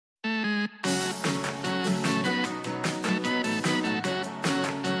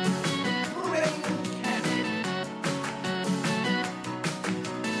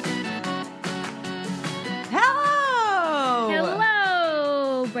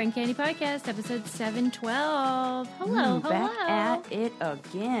Brain Candy Podcast, episode 712. Hello, Back at it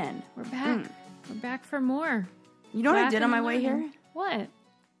again. We're back. We're back for more. You know what I did on my way here? What?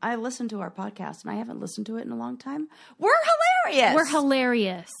 I listened to our podcast, and I haven't listened to it in a long time. We're hilarious. We're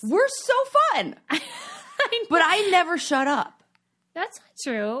hilarious. We're so fun. But I never shut up. That's not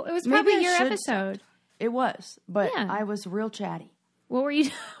true. It was Maybe probably I your should episode. It was, but Yeah. I was real chatty. What were you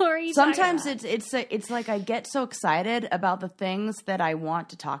Sometimes talking about? it's like I get so excited about the things that I want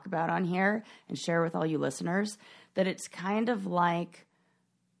to talk about on here and share with all you listeners that it's kind of like,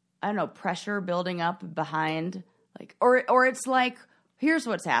 I don't know, pressure building up behind, like, or it's like, here's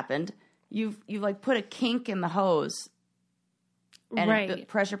what's happened. You've like put a kink in the hose. And right.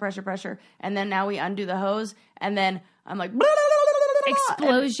 Pressure. And then now we undo the hose. And then I'm like,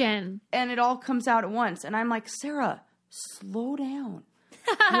 explosion. And it all comes out at once. And I'm like, Sarah, slow down.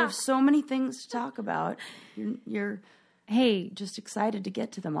 You have so many things to talk about. You're just excited to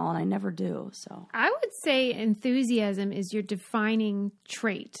get to them all. And I never do. So I would say enthusiasm is your defining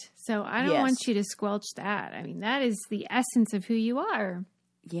trait. So I don't want you to squelch that. I mean, that is the essence of who you are.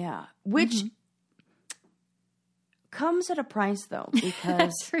 Yeah. Which comes at a price, though, because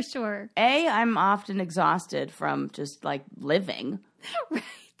That's for sure. A, I'm often exhausted from just like living. Right.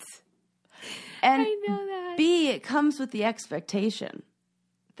 And I know that. B, it comes with the expectation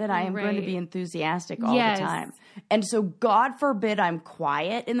that I am going to be enthusiastic all the time. And so God forbid I'm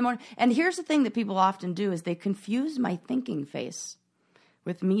quiet in the morning. And here's the thing that people often do is they confuse my thinking face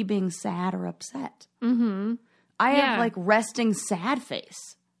with me being sad or upset. Mm-hmm. I have like resting sad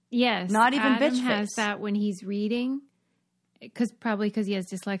face. Yes. Not even Adam bitch face. has that when he's reading, probably because he has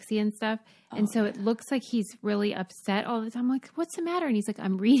dyslexia and stuff. And so it looks like he's really upset all the time. I'm like, what's the matter? And he's like,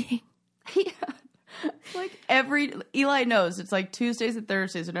 I'm reading. Yeah. Like Eli knows it's like Tuesdays and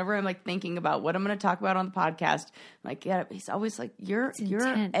Thursdays. Whenever I'm like thinking about what I'm going to talk about on the podcast, I'm like, yeah, he's always like, you're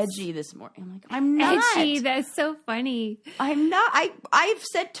edgy this morning. I'm like, I'm not edgy. That's so funny. I'm not. I've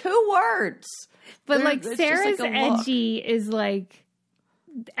said 2 words, but like Sarah's like edgy is like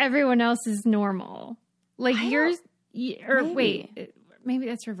everyone else is normal. Like yours, or wait, maybe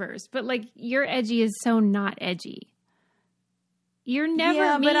that's reversed. But like your edgy is so not edgy. You're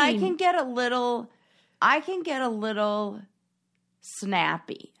never mean. But I can get a little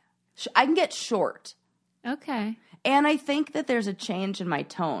snappy. I can get short. Okay. And I think that there's a change in my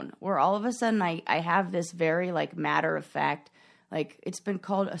tone where all of a sudden I have this very like matter of fact, like it's been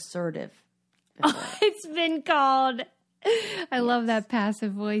called assertive. It's been called. I love that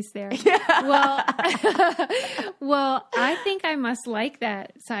passive voice there. Yeah. Well, I think I must like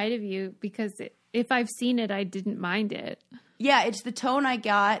that side of you because if I've seen it, I didn't mind it. Yeah, it's the tone I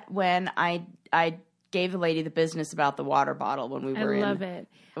got when I gave the lady the business about the water bottle when we were in. I love it.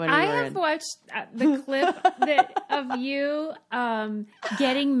 I have watched the clip of you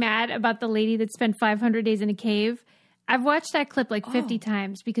getting mad about the lady that spent 500 days in a cave. I've watched that clip like 50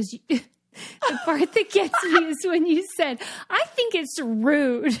 times because the part that gets me is when you said, I think it's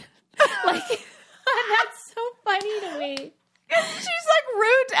rude. Like, that's so funny to me. She's like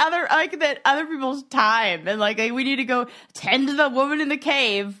rude to other people's time, and like we need to go tend to the woman in the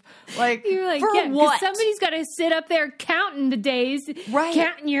cave. Like, you're like, for what? Somebody's got to sit up there counting the days,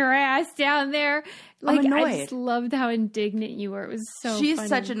 counting your ass down there. Like, I'm annoyed. I just loved how indignant you were. It was so. She's funny.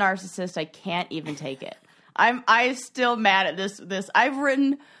 such a narcissist. I can't even take it. I'm still mad at this. I've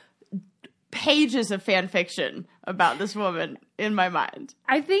written pages of fan fiction about this woman in my mind.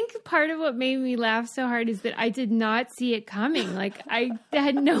 I think part of what made me laugh so hard is that I did not see it coming. Like, I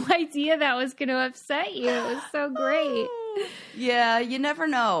had no idea that was going to upset you. It was so great. Yeah, you never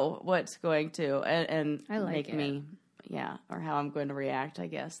know what's going to and like make me, or how I'm going to react, I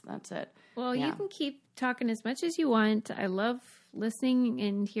guess. That's it. Well, you can keep talking as much as you want. I love listening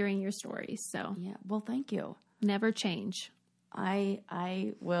and hearing your stories. So, yeah, well, thank you. Never change.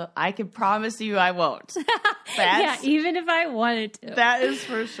 I will. I can promise you I won't. Yeah, even if I wanted to. That is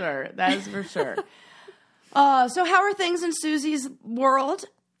for sure. So how are things in Susie's world?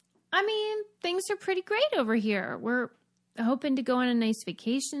 I mean, things are pretty great over here. We're hoping to go on a nice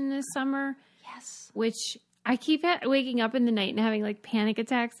vacation this summer. Yes. Which I keep waking up in the night and having like panic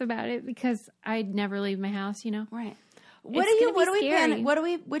attacks about it because I'd never leave my house, you know? Right. Which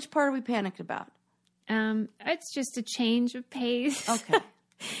part are we panicked about? It's just a change of pace. Okay.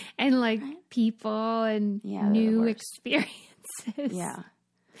 And like people and new experiences. Yeah.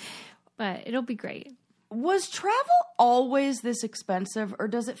 But it'll be great. Was travel always this expensive, or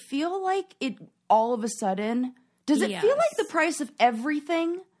does it feel like it all of a sudden, does it feel like the price of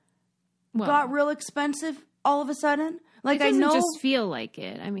everything got real expensive all of a sudden? Like, it doesn't just feel like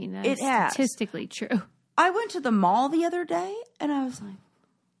it. I mean, that's statistically true. I went to the mall the other day and I was like,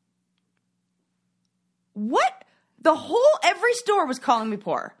 What? Every store was calling me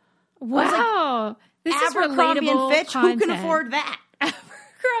poor. Wow. This is Abercrombie relatable and Fitch. content. Who can afford that?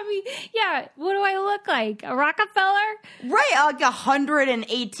 Abercrombie. Yeah. What do I look like? A Rockefeller? Right. Like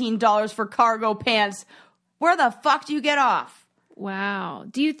 $118 for cargo pants. Where the fuck do you get off? Wow.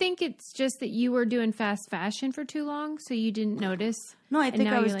 Do you think it's just that you were doing fast fashion for too long, so you didn't notice? No, I think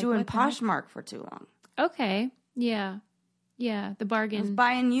I was doing Poshmark for too long. Okay. Yeah. Yeah. The bargain. I was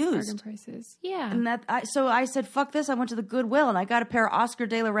buying used. Bargain prices. Yeah. And so I said, fuck this. I went to the Goodwill and I got a pair of Oscar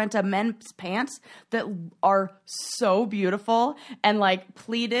de la Renta men's pants that are so beautiful and like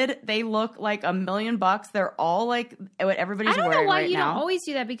pleated. They look like $1 million. They're all like what everybody's wearing right now. I don't know why you don't always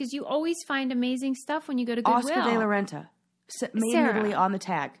do that, because you always find amazing stuff when you go to Goodwill. Oscar de la Renta. Made literally on the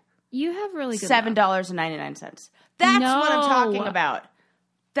tag. You have really good $7.99. That's what I'm talking about.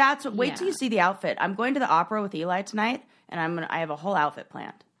 That's what. Wait till you see the outfit. I'm going to the opera with Eli tonight, and I have a whole outfit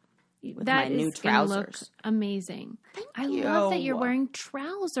planned with my new trousers. Look amazing. I love that you're wearing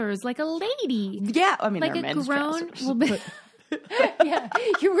trousers like a lady. Yeah, I mean, like they're men's trousers. Yeah,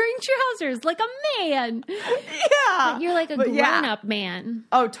 you're wearing trousers like a man. Yeah, you're like a grown-up man.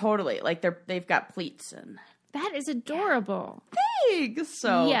 Oh, totally. Like they've got pleats and. That is adorable. Thanks.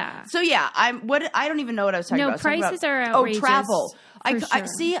 So yeah. I don't even know what I was talking about. No, prices are outrageous. Oh, travel.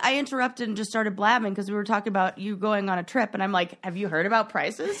 Sure. I interrupted and just started blabbing because we were talking about you going on a trip, and I'm like, have you heard about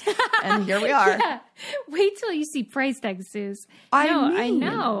prices? And here we are. Yeah. Wait till you see price tags, Suze. I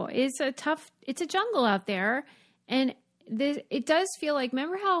know. It's a jungle out there, and it does feel like.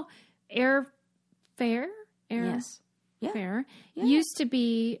 Remember how airfare? Yes. Yeah. Fair used to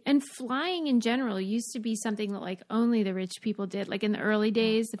be, and flying in general used to be something that like only the rich people did, like in the early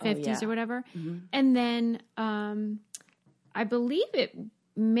days, the 50s or whatever. Mm-hmm. And then I believe it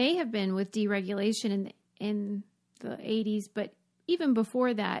may have been with deregulation in the 80s, but even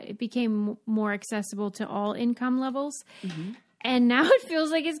before that, it became more accessible to all income levels. Mm-hmm. And now it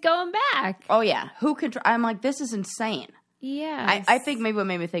feels like it's going back. Oh yeah, who could? I'm like, this is insane. Yeah, I think maybe what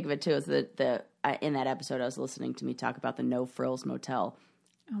made me think of it too is that in that episode I was listening to me talk about the No Frills Motel.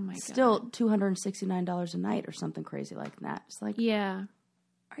 Oh my god! Still $269 a night or something crazy like that. It's like, yeah,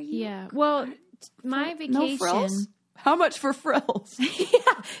 are you? Yeah. Well, my vacation. No frills? How much for frills?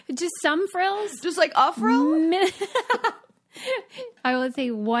 Yeah, just some frills. Just like a frill. I would say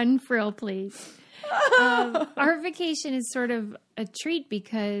one frill, please. Our vacation is sort of a treat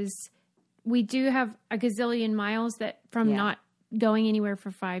because we do have a gazillion miles from not going anywhere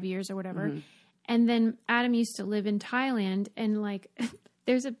for 5 years or whatever. Mm-hmm. And then Adam used to live in Thailand, and like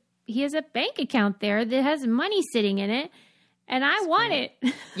he has a bank account there that has money sitting in it, and I want it.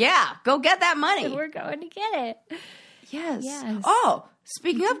 Yeah, go get that money. So we're going to get it. Yes. Oh,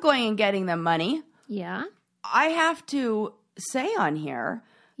 speaking of going and getting the money. Yeah. I have to say on here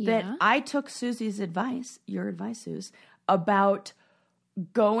that I took Susie's advice, your advice, Suze, about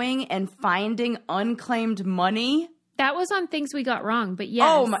going and finding unclaimed money. That was on things we got wrong, but yes.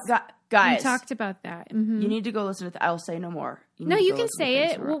 Oh my God, guys. We talked about that. Mm-hmm. You need to go listen to I'll say no more. You can say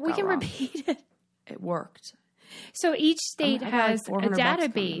it. Well, we can repeat it. It worked. So each state has a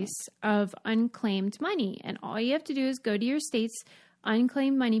database of unclaimed money, and all you have to do is go to your state's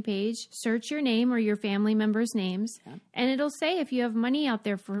unclaimed money page, search your name or your family members' names, and it'll say if you have money out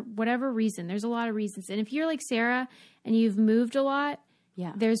there for whatever reason. There's a lot of reasons. And if you're like Sarah and you've moved a lot,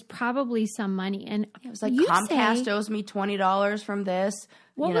 there's probably some money. And it was like Comcast owes me $20 from this.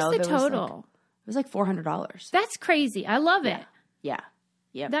 What was the total? It was like $400. That's crazy. I love it. Yeah.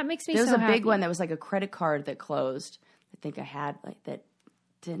 Yeah. That makes me so happy. There was a big one that was like a credit card that closed. I think I had like that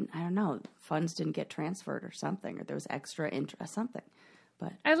didn't, I don't know, funds didn't get transferred or something, or there was extra interest, something.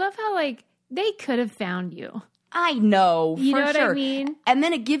 But I love how like they could have found you. I know. You know what sure. I mean? And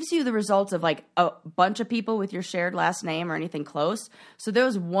then it gives you the results of like a bunch of people with your shared last name or anything close. So there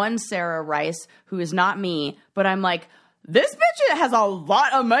was one Sarah Rice who is not me, but I'm like, this bitch has a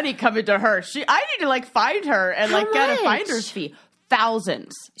lot of money coming to her. I need to like find her and get a finder's fee.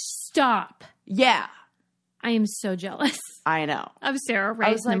 Thousands. Stop. Yeah. I am so jealous. I know. Of Sarah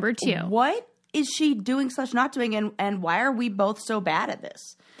Rice, number 2. What is she doing / not doing? And why are we both so bad at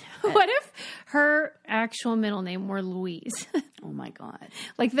this? What if her actual middle name were Louise? Oh my God.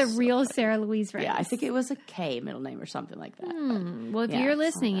 Like the real Sarah Louise Rice. Yeah, I think it was a K middle name or something like that. Well, if you're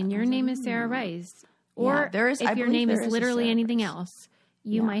listening and your name is Sarah Rice, or if your name is literally anything else,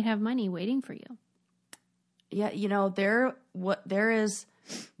 you might have money waiting for you. Yeah, there is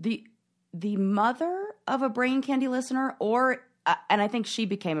the mother of a Brain Candy listener, and I think she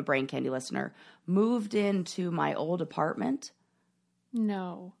became a Brain Candy listener, moved into my old apartment.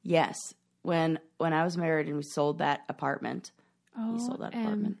 No. Yes. When I was married and we sold that apartment. Oh, we sold that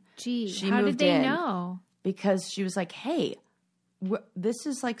apartment. Gee, how did they know? because she was like, hey, this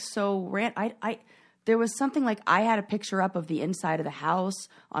is like so random. There was something like I had a picture up of the inside of the house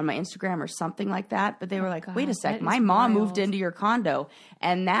on my Instagram or something like that. But they were like, wait a sec, my mom moved into your condo.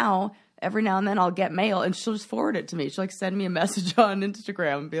 And now every now and then I'll get mail and she'll just forward it to me. She'll like send me a message on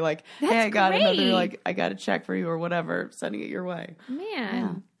Instagram and be like, hey, I got another, like, I got a check for you or whatever, sending it your way.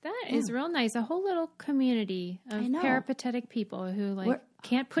 Man, that is real nice. A whole little community of peripatetic people who like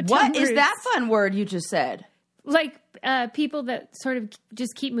can't put down What is that fun word you just said? Like people that sort of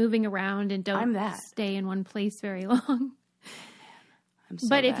just keep moving around and don't stay in one place very long.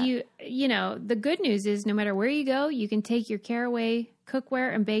 But if the good news is no matter where you go, you can take your Caraway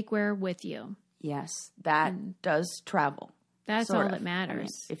cookware and bakeware with you. Yes, that does travel. That's all that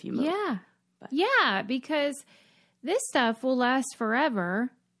matters. I mean, if you move. Yeah. Yeah, because this stuff will last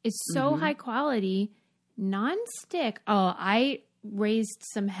forever. It's so high quality, non-stick. Oh, I raised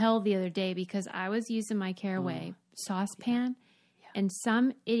some hell the other day because I was using my Caraway saucepan and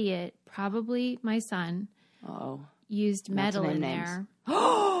some idiot, probably my son, used metal in there.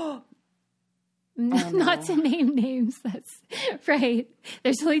 Not to name names. That's right.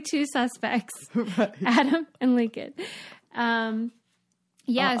 There's only two suspects, Adam and Lincoln. So I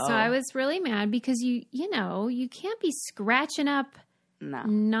was really mad because you can't be scratching up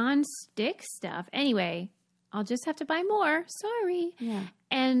non-stick stuff. Anyway, I'll just have to buy more. Sorry. Yeah.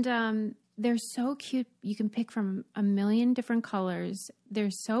 And they're so cute. You can pick from a million different colors.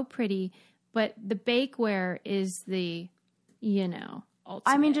 They're so pretty. But the bakeware is the, ultimate.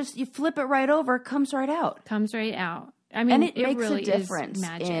 I mean, just you flip it right over, it comes right out. Comes right out. I mean, and it makes really a difference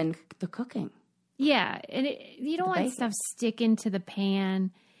magic. in the cooking. Yeah. And you don't want stuff sticking to the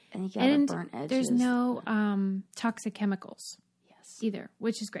pan. And you got burnt edges. There's no toxic chemicals either,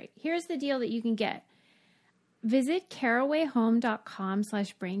 which is great. Here's the deal that you can get. Visit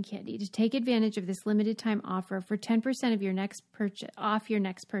carawayhome.com/braincandy to take advantage of this limited time offer for 10% of your next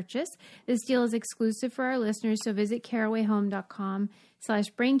purchase. This deal is exclusive for our listeners, so visit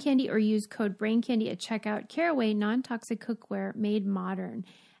carawayhome.com/braincandy or use code braincandy at checkout. Caraway, non-toxic cookware made modern.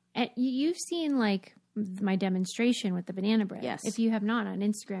 And you've seen like my demonstration with the banana bread. Yes. If you have not on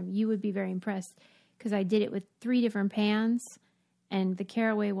Instagram, you would be very impressed because I did it with 3 different pans, and the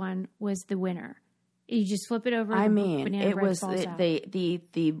Caraway one was the winner. You just flip it over. Banana bread falls out.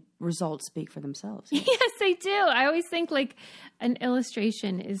 The results speak for themselves. Yes, they do. I always think like an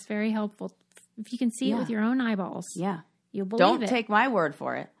illustration is very helpful. If you can see it with your own eyeballs, you'll believe it. Don't take my word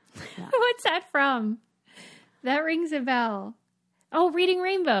for it. Yeah. What's that from? That rings a bell. Oh, Reading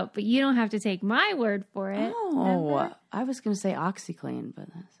Rainbow, but you don't have to take my word for it. Oh, remember? I was going to say OxyClean, but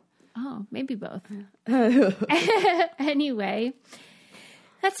maybe both. Anyway.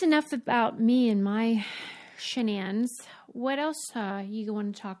 That's enough about me and my shenanigans. What else you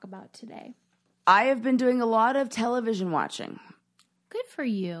want to talk about today? I have been doing a lot of television watching. Good for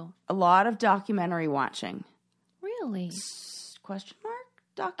you. A lot of documentary watching. Really? Question mark?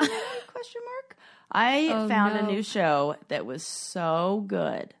 Documentary? Question mark? I found a new show that was so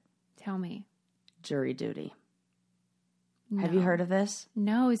good. Tell me. Jury Duty. No. Have you heard of this?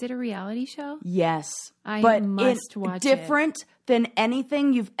 No. Is it a reality show? Yes. But must watch different than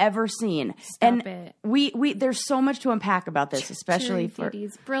anything you've ever seen. Stop it. We there's so much to unpack about this, especially for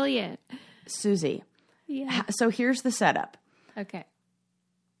Duty's brilliant. Susie. Yeah. So here's the setup. Okay.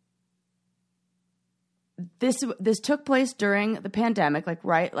 This took place during the pandemic,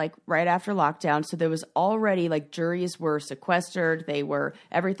 right after lockdown. So there was already like juries were sequestered.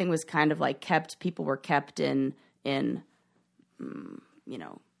 Everything was kind of like kept. People were kept in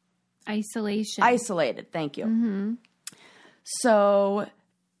isolation. Isolated. Thank you. Mm-hmm. So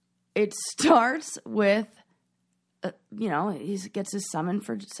it starts with, he gets his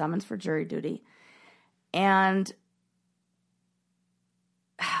summons for jury duty. And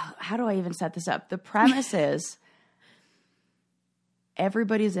how do I even set this up? The premise is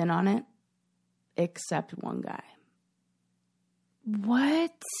everybody's in on it except one guy.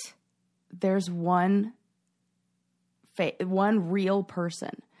 What? There's one real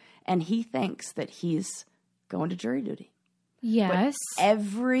person, and he thinks that he's going to jury duty. Yes. But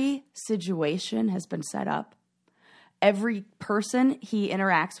every situation has been set up. Every person he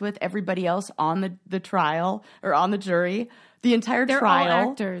interacts with, everybody else on the trial or on the jury, the entire trial. They're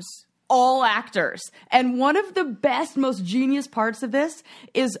all actors. All actors. And one of the best, most genius parts of this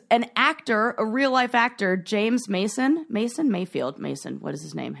is an actor, a real life actor, James Mayfield. What is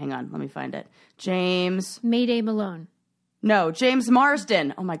his name? Hang on. Let me find it. Mayday Malone. No, James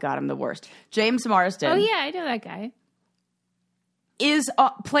Marsden. Oh my God, I'm the worst. James Marsden. Oh yeah, I know that guy.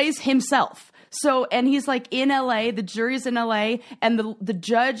 plays himself. So, and he's like in LA, the jury's in LA, and the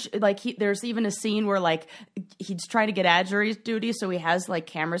judge, like there's even a scene where like he's trying to get ad jury duty. So he has like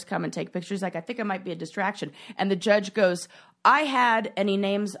cameras come and take pictures. Like, I think it might be a distraction. And the judge goes, and he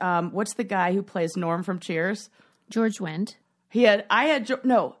names, what's the guy who plays Norm from Cheers? George Wendt.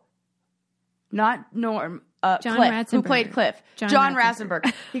 Not Norm. John Cliff, Ratzenberger. who played Cliff. John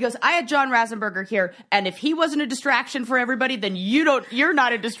Ratzenberger. He goes, I had John Ratzenberger here, and if he wasn't a distraction for everybody, then you're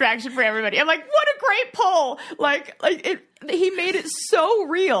not a distraction for everybody. I'm like, what a great pull! He made it so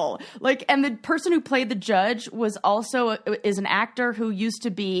real. Like, and the person who played the judge is an actor who used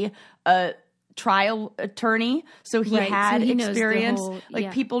to be a trial attorney, so he had experience.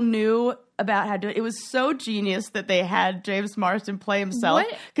 People knew about how to do it. It was so genius that they had James Marsden play himself,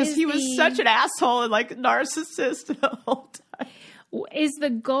 because he was such an asshole and like narcissist the whole time. Is the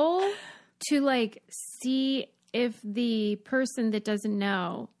goal to like see if the person that doesn't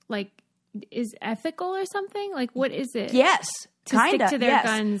know like is ethical or something? Like, what is it? Yes, to stick to their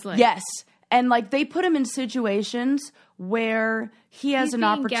guns. Like, yes, and like they put him in situations where he has an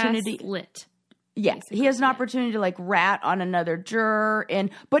opportunity. Gaslit. Yeah, he has an opportunity to like rat on another juror,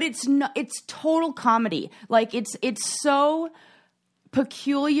 but it's total comedy. Like it's so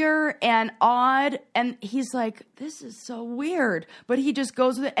peculiar and odd, and he's like, this is so weird, but he just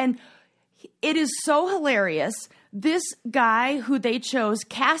goes with it, and it is so hilarious. This guy who they chose,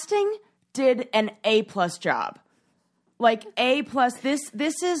 casting did an A+ job, like A+.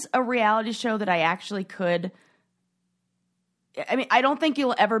 This is a reality show that I actually could. I mean, I don't think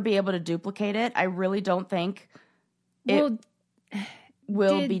you'll ever be able to duplicate it. I really don't think it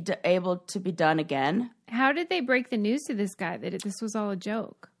will be able to be done again. How did they break the news to this guy that this was all a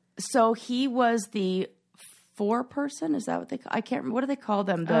joke? So he was the foreperson. Is that what they call? I can't remember. What do they call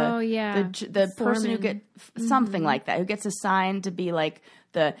them? The person who gets something like that, who gets assigned to be like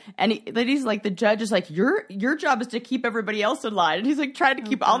he's like, the judge is like, your job is to keep everybody else in line, and he's like trying to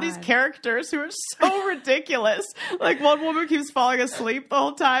keep all these characters who are so ridiculous. Like, one woman keeps falling asleep the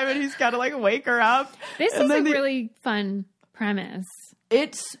whole time, and he's got to like wake her up. This is a really fun premise.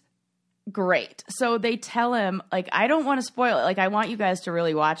 It's great. So they tell him, like, I don't want to spoil it. Like, I want you guys to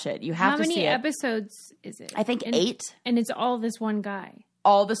really watch it. You have to see it. How many episodes is it? I think 8. And it's all this one guy.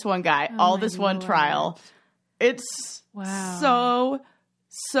 All this one guy. All this one trial. It's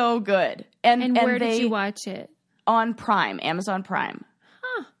so good. And where did you watch it? On Prime, Amazon Prime.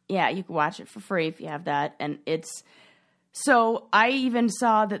 Huh. Yeah, you can watch it for free if you have that. And so I even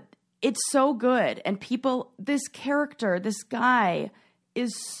saw that it's so good. And this guy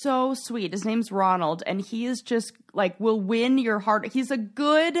is so sweet. His name's Ronald, and he is just like, will win your heart. He's a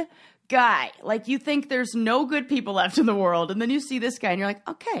good guy. Like, you think there's no good people left in the world, and then you see this guy and you're like,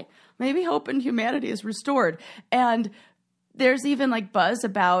 okay, maybe hope in humanity is restored. And there's even like buzz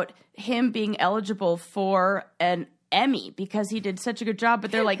about him being eligible for an Emmy because he did such a good job, but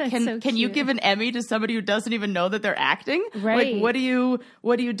they're like, can you give an Emmy to somebody who doesn't even know that they're acting? Right. Like, what do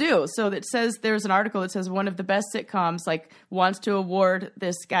you do? So it says, there's an article that says one of the best sitcoms like wants to award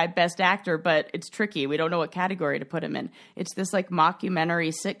this guy best actor, but it's tricky. We don't know what category to put him in. It's this like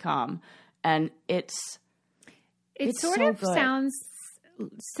mockumentary sitcom, and it sort of sounds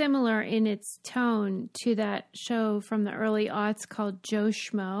similar in its tone to that show from the early aughts called Joe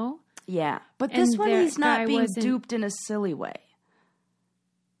Schmo. Yeah, but this one he's not being duped in a silly way.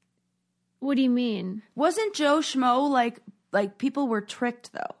 What do you mean? Wasn't Joe Schmo like people were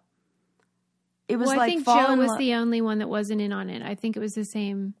tricked though? It was I think Joe was the only one that wasn't in on it. I think it was the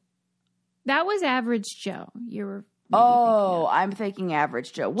same. That was Average Joe. I'm thinking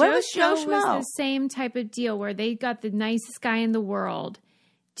Average Joe. What was Joe Schmo? Was the same type of deal where they got the nicest guy in the world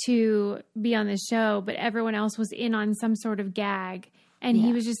to be on the show, but everyone else was in on some sort of gag. And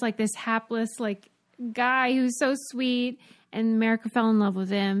he was just like this hapless like guy who's so sweet, and America fell in love with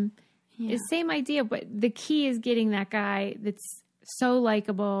him. Yeah. It's the same idea, but the key is getting that guy that's so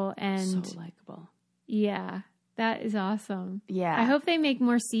likable and so yeah, that is awesome. Yeah, I hope they make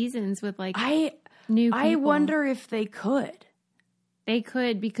more seasons with like new people. I wonder if they could. They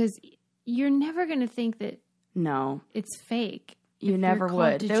could, because you're never going to think that it's fake. You never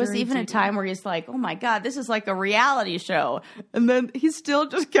would. There was even a time where he's like, oh my God, this is like a reality show. And then he still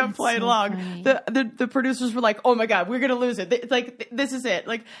just kept playing along. The producers were like, oh my God, we're going to lose it. It's like, this is it.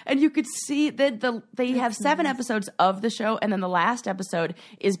 Like, and you could see that they have 7 episodes of the show. And then the last episode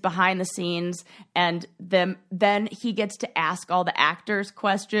is behind the scenes. And then he gets to ask all the actors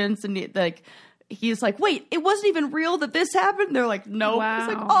questions. And he's like, wait, it wasn't even real that this happened? They're like, no. Wow.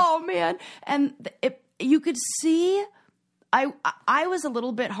 It's like, oh man. And you could see... I was a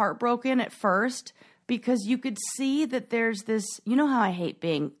little bit heartbroken at first because you could see that there's this, you know how I hate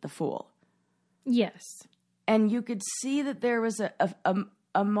being the fool. Yes. And you could see that there was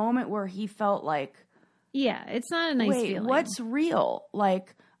a moment where he felt like, yeah, it's not a nice feeling. What's real?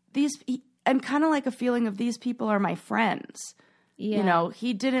 Like and kind of like a feeling of these people are my friends. Yeah. You know,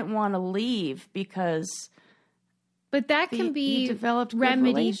 he didn't want to leave because... But that can be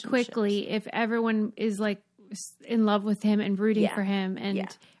remedied quickly if everyone is like in love with him and rooting for him and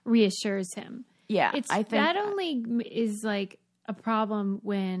reassures him. Yeah, I think that only is like a problem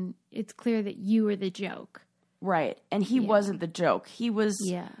when it's clear that you were the joke. Right. And he wasn't the joke. He was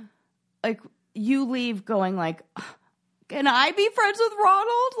like, you leave going like, can I be friends with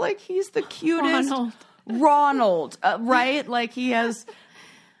Ronald? Like, he's the cutest. Ronald, right? Like, he has,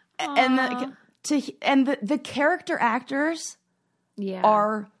 and the character actors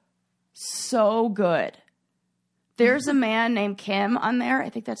are so good. There's a man named Kim on there. I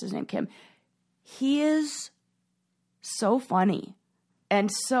think that's his name, Kim. He is so funny. And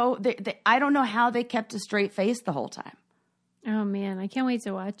so I don't know how they kept a straight face the whole time. Oh, man. I can't wait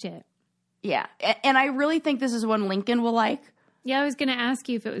to watch it. Yeah. And I really think this is one Lincoln will like. Yeah, I was going to ask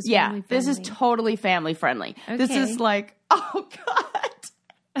you if it was family friendly. This is totally family friendly. Okay. This is like, oh, God.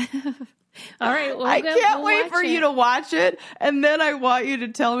 All right. Well, I can't wait for you to watch it. And then I want you to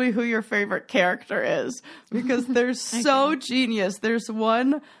tell me who your favorite character is. Because they're so genius. There's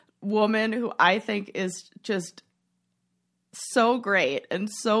one woman who I think is just so great and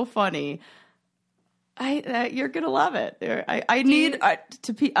so funny. You're gonna love it. I need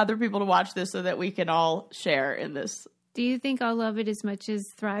other people to watch this so that we can all share in this. Do you think I'll love it as much as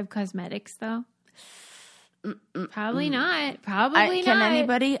Thrive Cosmetics, though? Probably not. Probably not. Can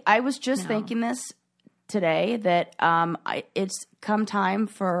anybody? I was just thinking this today that it's come time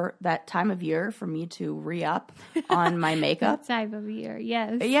for that time of year for me to re-up on my makeup. Time of year,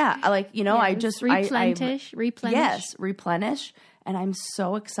 yes. Yeah, I just replenish. Yes, replenish. And I'm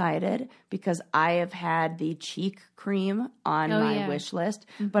so excited because I have had the cheek cream on my wish list,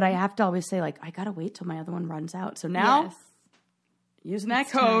 but I have to always say, like, I got to wait till my other one runs out. So now, using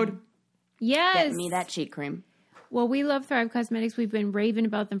that code, get me that cheek cream. Well, we love Thrive Cosmetics. We've been raving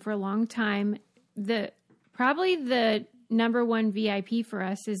about them for a long time. Probably the number one VIP for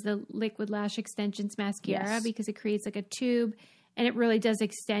us is the Liquid Lash Extensions Mascara because it creates like a tube and it really does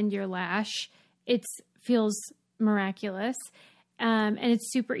extend your lash. It feels miraculous. And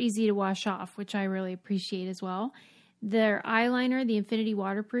it's super easy to wash off, which I really appreciate as well. Their eyeliner, the Infinity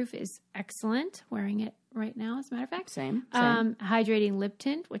Waterproof, is excellent. Wearing it right now, as a matter of fact. Same. Hydrating lip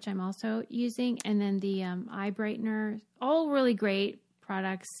tint, which I'm also using. And then the eye brightener. All really great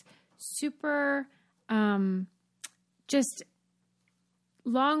products. Super, just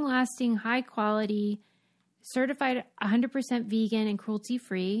long-lasting, high-quality, certified 100% vegan and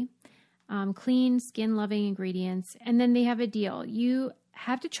cruelty-free. Clean, skin-loving ingredients. And then they have a deal. You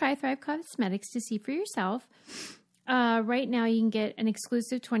have to try Thrive Cosmetics to see for yourself. Right now, you can get an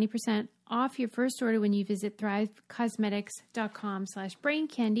exclusive 20% off your first order when you visit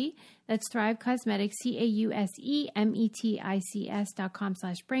thrivecosmetics.com/braincandy. That's Thrive Cosmetics,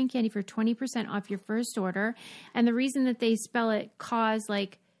 CAUSEMETICS.com/braincandy for 20% off your first order. And the reason that they spell it cause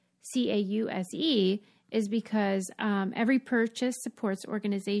like CAUSE is because every purchase supports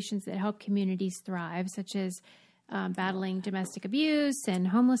organizations that help communities thrive, such as battling domestic abuse and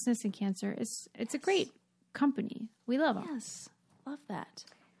homelessness and cancer. It's a great company. We love them. Yes, love that.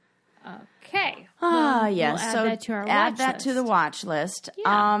 Okay. Yes. We'll so add that to our add watch that list. to the watch list.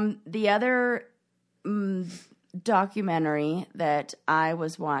 Yeah. The other documentary that I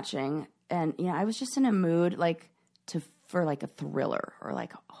was watching, and I was just in a mood for a thriller or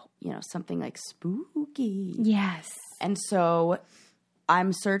something like spooky. Yes. And so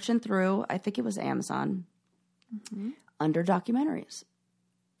I'm searching through, I think it was Amazon, under documentaries.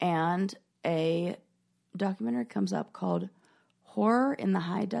 And a documentary comes up called Horror in the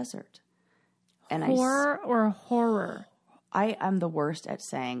High Desert. And horror or horror? I am the worst at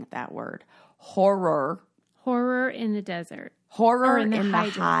saying that word. Horror. Horror in the desert. Horror in the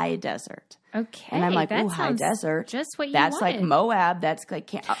high desert. Okay. And I'm like, ooh, high desert. Just what you That's wanted. Like Moab. That's like,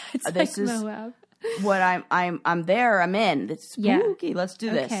 this is Moab. What I'm there. I'm in. It's spooky. Yeah. Let's do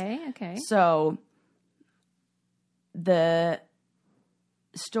this. Okay. So the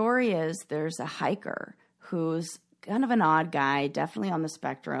story is there's a hiker who's kind of an odd guy, definitely on the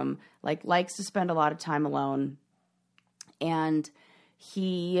spectrum, likes to spend a lot of time alone. And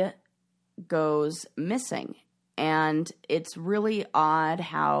he goes missing. And it's really odd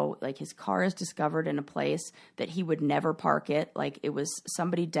how his car is discovered in a place that he would never park it. It was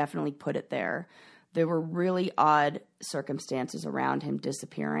somebody definitely put it there. There were really odd circumstances around him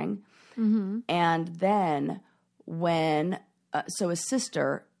disappearing. Mm-hmm. And then when, so his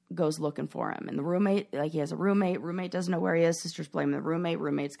sister goes looking for him. And the roommate, like he has a roommate doesn't know where he is. Sister's blaming the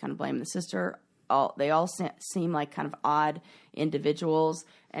roommate's kind of blaming the sister. They all seem like kind of odd individuals,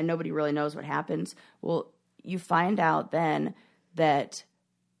 and nobody really knows what happens. Well, you find out then that,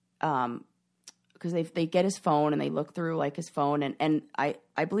 because they get his phone and they look through like his phone, and I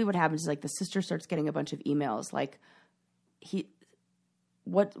believe what happens is like the sister starts getting a bunch of emails like, did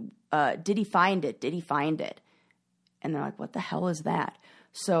he find it? Did he find it? And they're like, what the hell is that?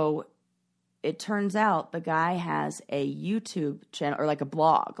 So it turns out the guy has a YouTube channel, or like a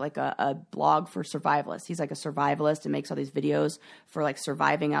blog, like a blog for survivalists. He's like a survivalist and makes all these videos for like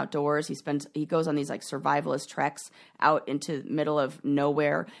surviving outdoors. He goes on these like survivalist treks out into the middle of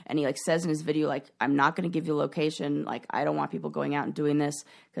nowhere. And he like says in his video, like, I'm not going to give you a location. Like, I don't want people going out and doing this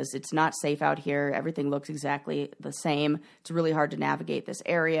because it's not safe out here. Everything looks exactly the same. It's really hard to navigate this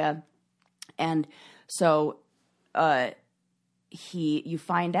area. And so, you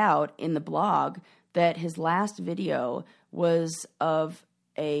find out in the blog that his last video was of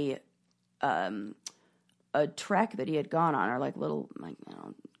a trek that he had gone on, or like little, like,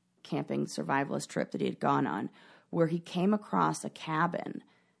 camping survivalist trip that he had gone on, where he came across a cabin,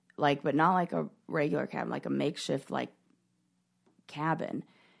 like, but not like a regular cabin, like a makeshift like cabin,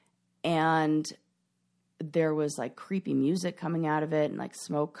 and there was like creepy music coming out of it and like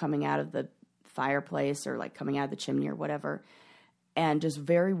smoke coming out of the fireplace or like coming out of the chimney or whatever. And just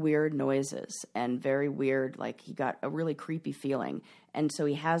very weird noises and very weird, like he got a really creepy feeling. And so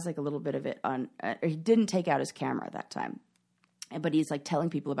he has like a little bit of it on, he didn't take out his camera at that time, but he's like telling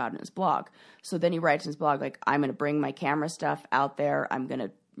people about it in his blog. So then he writes in his blog, like, I'm going to bring my camera stuff out there. I'm going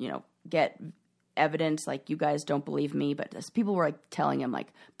to, get evidence. Like, you guys don't believe me. But people were like telling him,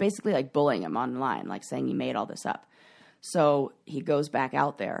 like basically like bullying him online, like saying he made all this up. So he goes back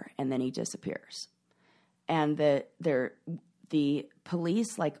out there and then he disappears. And the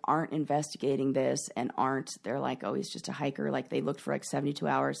police like aren't investigating this and they're like, oh, he's just a hiker. Like they looked for like 72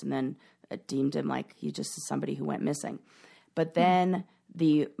 hours and then deemed him like he just is somebody who went missing. But then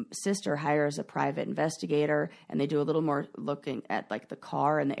the sister hires a private investigator and they do a little more looking at like the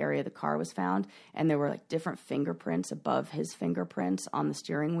car and the area the car was found. And there were like different fingerprints above his fingerprints on the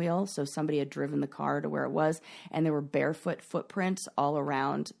steering wheel. So somebody had driven the car to where it was. And there were barefoot footprints all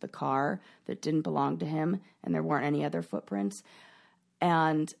around the car that didn't belong to him. And there weren't any other footprints.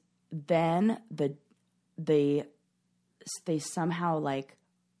 And then they somehow like,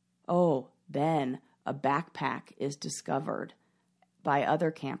 then a backpack is discovered by other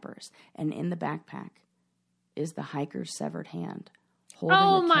campers, and in the backpack is the hiker's severed hand holding a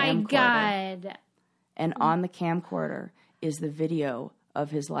camcorder. Oh my God. And on the camcorder is the video of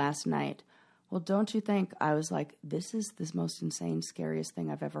his last night. Well, don't you think, I was like, this is the most insane, scariest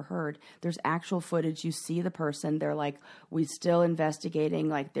thing I've ever heard. There's actual footage. You see the person. They're like, we're still investigating.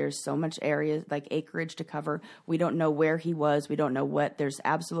 Like, there's so much area, like acreage to cover. We don't know where he was. We don't know what. There's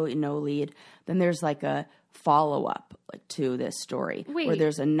absolutely no lead. Then there's like a follow-up to this story where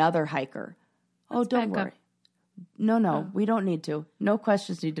there's another hiker. Don't worry. No, we don't need to. No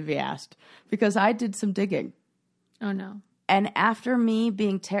questions need to be asked because I did some digging. Oh, no. And after me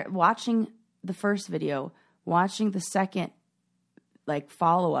being watching the first video, watching the second like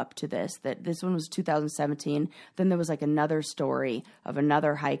follow-up to this one was 2017. Then there was like another story of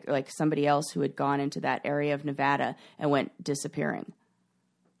another hiker, like somebody else who had gone into that area of Nevada and went disappearing.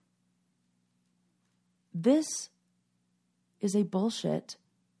 This is a bullshit,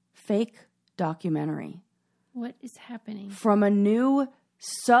 fake documentary. What is happening? From a new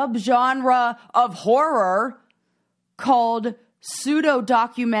subgenre of horror called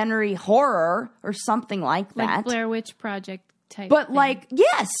pseudo-documentary horror or something like that. Like Blair Witch Project type But thing. like,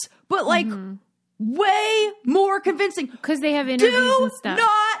 yes, but like way more convincing. Because they have interviews and stuff. Do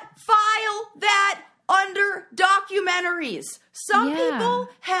not file that under documentaries. Some people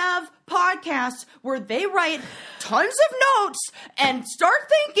have podcasts where they write tons of notes and start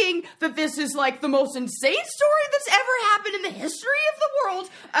thinking that this is like the most insane story that's ever happened in the history of the world.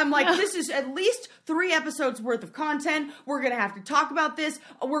 I'm like, this is at least 3 episodes worth of content. We're going to have to talk about this.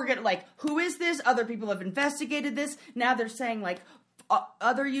 We're going to like, who is this? Other people have investigated this. Now they're saying like,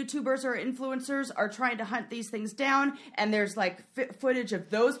 other YouTubers or influencers are trying to hunt these things down. And there's like footage of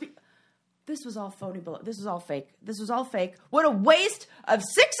those people. This was all phony. This was all fake. This was all fake. What a waste of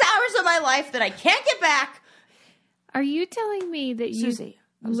 6 hours of my life that I can't get back. Are you telling me that you Susie,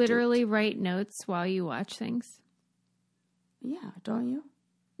 literally write notes while you watch things? Yeah, don't you?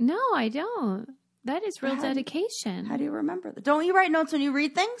 No, I don't. That is real dedication. How do you remember that? Don't you write notes when you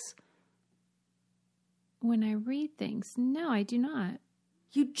read things? When I read things? No, I do not.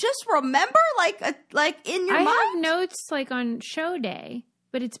 You just remember like in your mind? I have notes like on show day,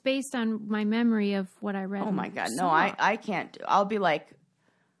 but it's based on my memory of what I read. Oh my God. No, I can't. I'll be like,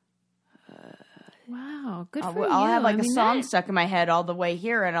 wow, good for you. I'll have like a song stuck in my head all the way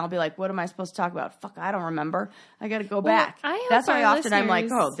here, and I'll be like, what am I supposed to talk about? Fuck, I don't remember. I got to go back. That's why often I'm like,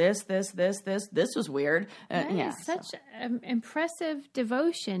 oh, this was weird. Such impressive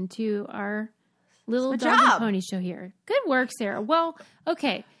devotion to our little dog and pony show here. Good work, Sarah. Well,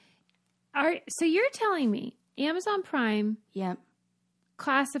 okay. So you're telling me Amazon Prime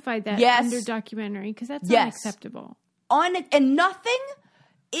classified that under documentary because that's unacceptable. And nothing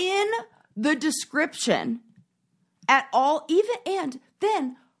in the description at all, and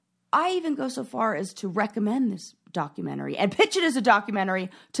then I even go so far as to recommend this documentary and pitch it as a documentary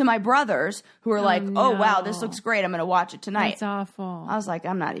to my brothers who are oh wow, this looks great, I'm going to watch it tonight. That's awful. I was like,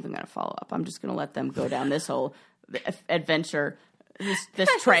 I'm not even going to follow up. I'm just going to let them go down this whole adventure, this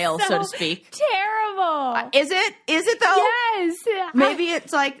trail, so to speak. Terrible. Is it though? Yes. Maybe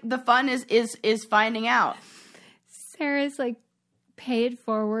it's like the fun is finding out. Sarah's like, pay it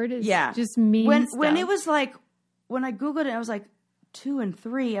forward is just mean when it was like, when I Googled it, I was like 2 and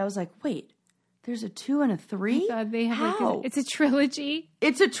 3. I was like, wait, there's a 2 and a 3? I thought they had it's a trilogy.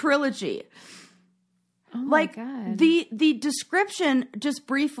 It's a trilogy. Oh my God. The description, just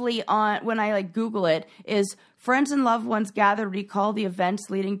briefly on when I Google it, is friends and loved ones gather to recall the events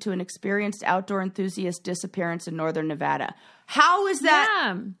leading to an experienced outdoor enthusiast disappearance in northern Nevada. How is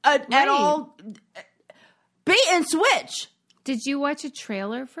that at all bait and switch? Did you watch a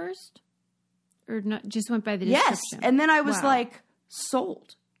trailer first? Or not? Just went by the description? Yes. And then I was like,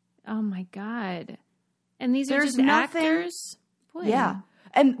 sold. Oh my God. And these are just actors? Boy. Yeah.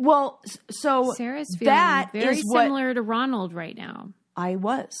 And so Sarah's feeling very similar to Ronald right now. I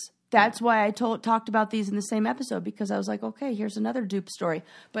was. That's why I talked about these in the same episode, because I was like, okay, here's another Dupe story,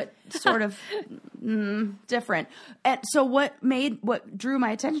 but sort of different. And so what drew my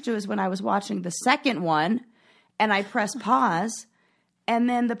attention to is when I was watching the second one, and I pressed pause, and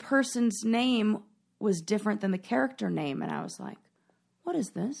then the person's name was different than the character name. And I was like, what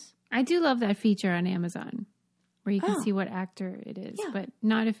is this? I do love that feature on Amazon where you can see what actor it is, but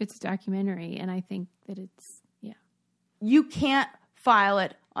not if it's a documentary. And I think that it's, You can't file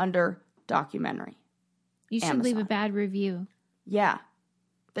it under documentary. You should Amazon. leave a bad review. Yeah.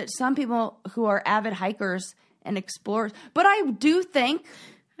 That some people who are avid hikers and explorers, but I do think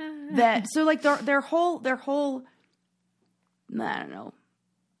that, so like their whole, I don't know,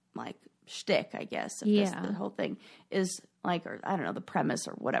 like shtick, I guess. The whole thing is like, or I don't know, the premise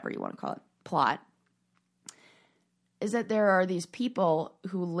or whatever you want to call it, plot, is that there are these people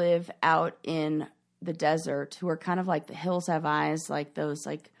who live out in the desert who are kind of like the hills have eyes, like those,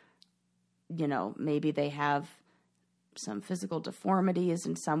 like, maybe they have some physical deformities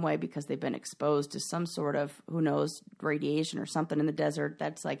in some way because they've been exposed to some sort of, who knows, radiation or something in the desert.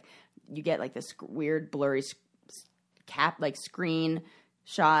 That's like, you get like this weird blurry screen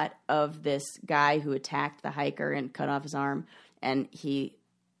shot of this guy who attacked the hiker and cut off his arm, and he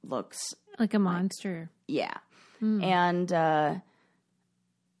looks like a monster. And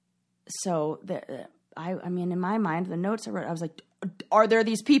so I mean, in my mind, the notes I wrote, I was like, are there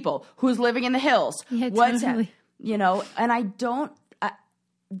these people who's living in the hills? Yeah, what's totally. And I don't.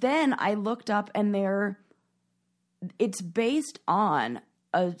 Then I looked up, and it's based on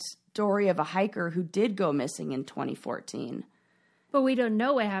a story of a hiker who did go missing in 2014. But we don't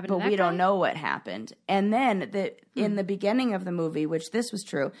know what happened to that we guy? don't know what happened. And then in the beginning of the movie, which this was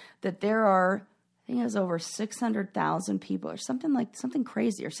true, that there are, I think it was over 600,000 people or something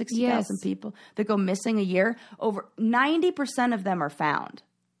crazy, or 60,000 people that go missing a year. Over 90% of them are found.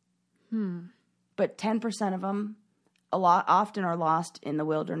 But 10% of them often are lost in the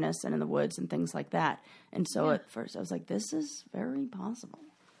wilderness and in the woods and things like that. And so at first I was like, this is very possible.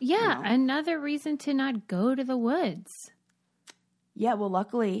 Yeah, another reason to not go to the woods. Yeah, well,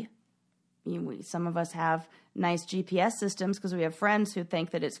 luckily, some of us have nice GPS systems because we have friends who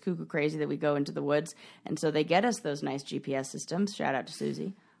think that it's cuckoo crazy that we go into the woods. And so they get us those nice GPS systems. Shout out to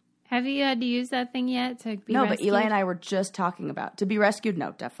Susie. Have you had to use that thing yet to be rescued? But Eli and I were just talking about to be rescued.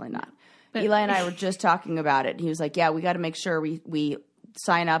 No, definitely not. But Eli and I were just talking about it. He was like, yeah, we got to make sure we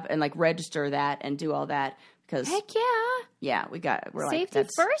sign up and like register that and do all that. Because heck yeah. Yeah, we're safety like,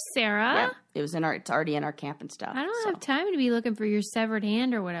 first, Sarah. Yeah, it's already in our camp and stuff. I don't have time to be looking for your severed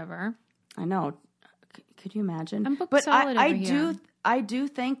hand or whatever. I know. Could you imagine? I'm booked solid over here. I do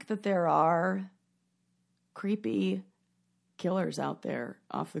think that there are creepy killers out there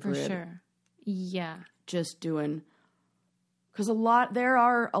off the grid. For sure. Yeah. Just doing Because there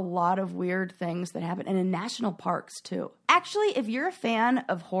are a lot of weird things that happen, and in national parks too. Actually, if you're a fan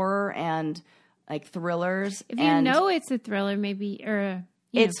of horror and like thrillers, if you know it's a thriller, maybe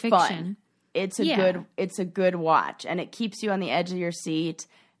it's fiction. Fun. It's a good watch, and it keeps you on the edge of your seat.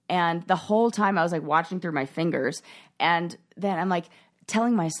 And the whole time I was like watching through my fingers, and then I'm like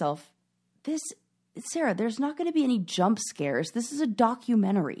telling myself, Sarah, there's not going to be any jump scares. This is a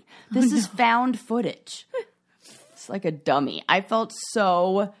documentary. This is found footage. It's like a dummy. I felt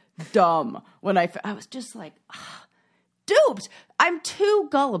so dumb when I was just like, duped. I'm too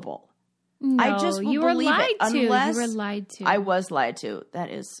gullible. No, I just will you were believe lied it to. unless you were lied to. I was lied to.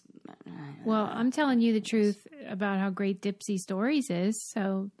 That is. Well, I'm telling you the truth about how great Dipsy Stories is,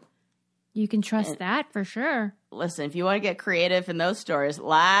 so you can trust that for sure. Listen, if you want to get creative in those stories,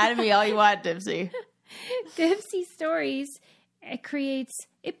 lie to me all you want, Dipsy. Dipsy Stories, it brings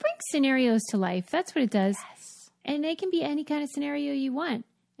scenarios to life. That's what it does. Yes. And it can be any kind of scenario you want.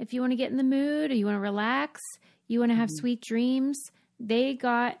 If you want to get in the mood or you want to relax, you want to have sweet dreams, they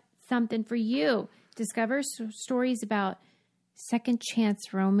got something for you. Discover stories about second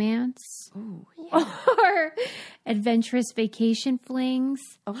chance romance or adventurous vacation flings,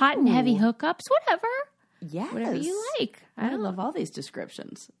 hot and heavy hookups, whatever. Yes. Whatever you like. I love all these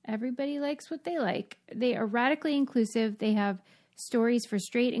descriptions. Everybody likes what they like. They are radically inclusive. They have stories for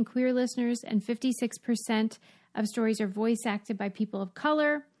straight and queer listeners, and 56% of stories are voice acted by people of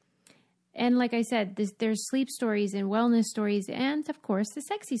color. And like I said, there's sleep stories and wellness stories and, of course, the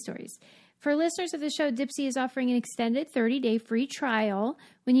sexy stories. For listeners of the show, Dipsy is offering an extended 30-day free trial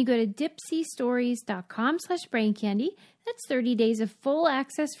when you go to dipsystories.com/braincandy. That's 30 days of full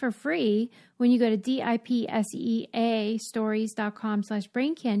access for free when you go to DIPSEA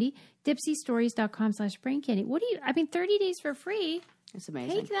stories.com/braincandy, dipsystories.com/braincandy. 30 days for free. It's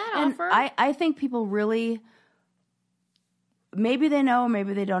amazing. Take that offer. I think people really, maybe they know,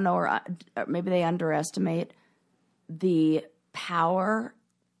 maybe they don't know, or maybe they underestimate the power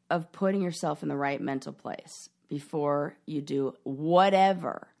of putting yourself in the right mental place before you do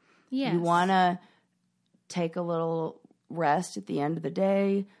whatever. Yes. You want to take a little rest at the end of the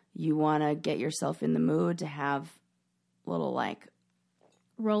day. You want to get yourself in the mood to have a little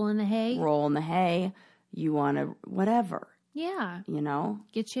roll in the hay. You want to whatever. Yeah.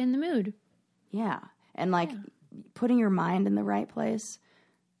 Get you in the mood. Yeah. And putting your mind in the right place.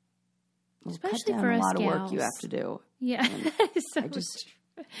 Especially cut down for a lot gals. of work you have to do. Yeah. That is so true.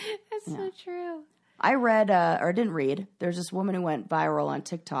 That's so true. I read, or didn't read, there's this woman who went viral on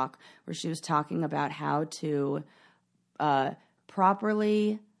TikTok where she was talking about how to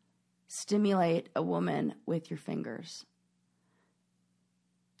properly stimulate a woman with your fingers.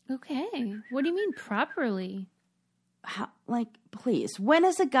 Okay. What do you mean properly? Please, when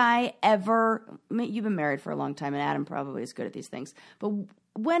has a guy ever, you've been married for a long time and Adam probably is good at these things, but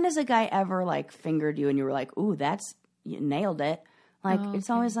when has a guy ever fingered you and you were like, ooh, you nailed it. It's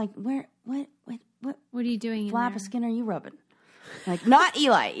always what are you doing? Flap of skin are you rubbing? Not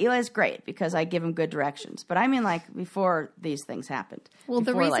Eli. Eli's great because I give him good directions. But I mean, before these things happened. Well,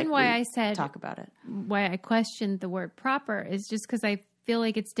 the reason why I said talk about it, why I questioned the word proper is just because I feel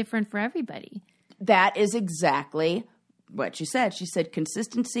like it's different for everybody. That is exactly what she said. She said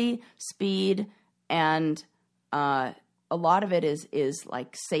consistency, speed, and a lot of it is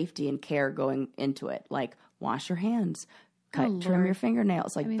safety and care going into it. Wash your hands. Trim your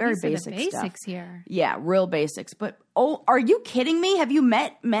fingernails, very basic basics stuff. Here. Yeah, real basics. But, are you kidding me? Have you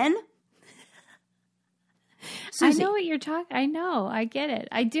met men? Susie. I know what you're talking. I know. I get it.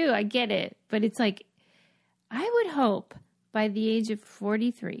 I do. I get it. But it's I would hope by the age of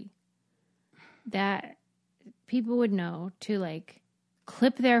 43 that people would know to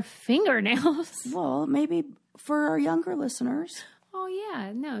clip their fingernails. Well, maybe for our younger listeners. Oh,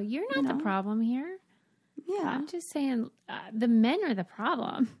 yeah. No, you're not the problem here. Yeah. I'm just saying the men are the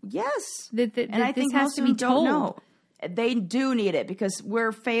problem. Yes. And I think has most to of be them told. don't know. They do need it because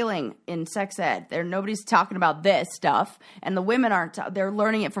we're failing in sex ed. Nobody's talking about this stuff. And the women aren't. They're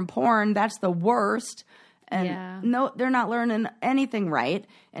learning it from porn. That's the worst. And no, they're not learning anything right.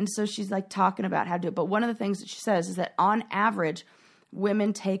 And so she's talking about how to do it. But one of the things that she says is that on average,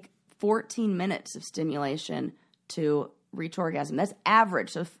 women take 14 minutes of stimulation to reach orgasm. That's average.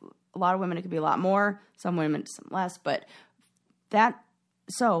 So a lot of women, it could be a lot more. Some women, some less. But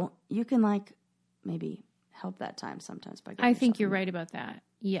so you can maybe help that time sometimes by getting I think you're right about that.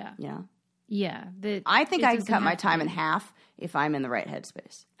 Yeah. Yeah. Yeah. I think I can cut my time in half if I'm in the right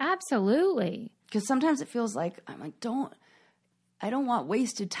headspace. Absolutely. Because sometimes it feels I don't want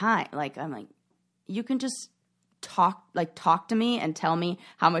wasted time. You can just talk to me and tell me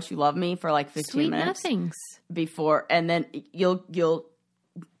how much you love me for like 15 Sweet minutes nothings before, and then you'll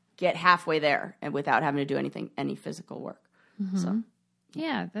get halfway there and without having to do any physical work. So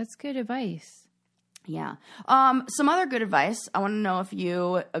yeah, that's good advice. Yeah. Some other good advice. I want to know if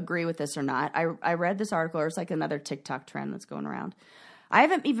you agree with this or not. I read this article. It's like another TikTok trend that's going around. I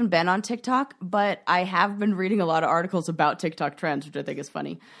haven't even been on TikTok, but I have been reading a lot of articles about TikTok trends, which I think is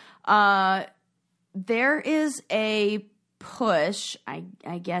funny. There is a push, I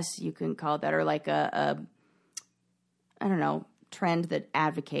guess you can call it that, or like I don't know, trend that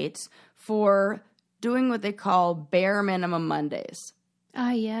advocates for doing what they call bare minimum Mondays.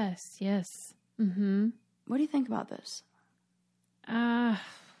 Ah, yes. Mm-hmm. What do you think about this? I'm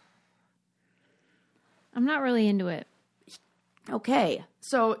not really into it. Okay.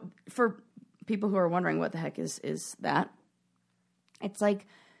 So for people who are wondering what the heck is that, it's like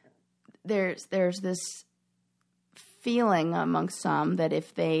there's this feeling amongst some that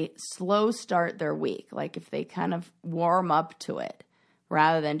if they slow start their week, like if they kind of warm up to it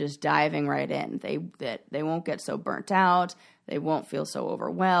rather than just diving right in, they won't get so burnt out, they won't feel so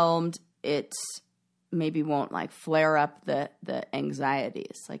overwhelmed. It's maybe won't like flare up the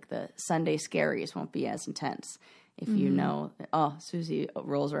anxieties, like the Sunday scaries won't be as intense. If you know, Susie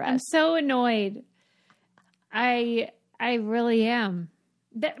rolls her eyes. I'm so annoyed. I really am.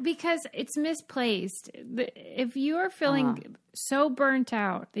 Because it's misplaced. If you are feeling so burnt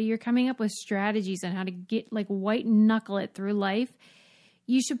out that you're coming up with strategies on how to get like white knuckle it through life,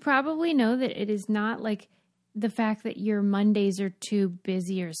 you should probably know that it is not like the fact that your Mondays are too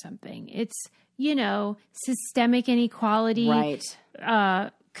busy or something. It's, systemic inequality,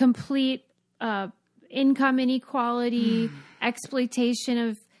 right? Complete income inequality, exploitation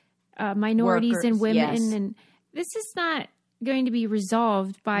of minorities Workers, and women. yes. And this is not going to be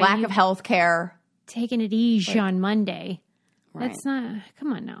resolved by lack of health care, taking it easy on Monday. Right. That's not,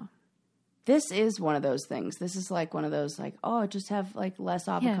 come on now. This is one of those things. This is like one of those like, just have like less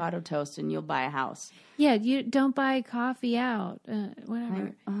avocado toast and you'll buy a house. Yeah, you don't buy coffee out.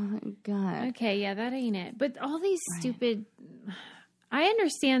 Whatever. Oh my God. Okay, yeah, that ain't it. But all these stupid... I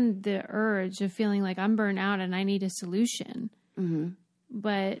understand the urge of feeling like I'm burnt out and I need a solution. Mm-hmm.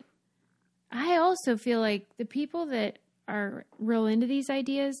 But I also feel like the people that are real into these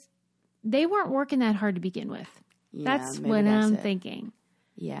ideas, they weren't working that hard to begin with. Yeah, that's what I'm thinking.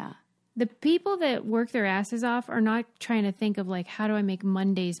 Yeah. The people that work their asses off are not trying to think of like, how do I make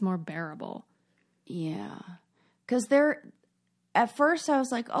Mondays more bearable? Yeah. Because at first I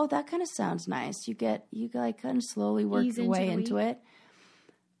was like, that kind of sounds nice. You like kind of slowly work your way into it.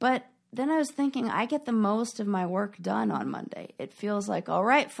 But then I was thinking, I get the most of my work done on Monday. It feels like, all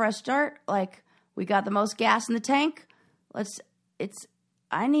right, fresh start. Like we got the most gas in the tank.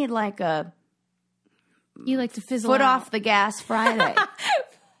 I need like a... You like to fizzle foot out. Off the gas Friday.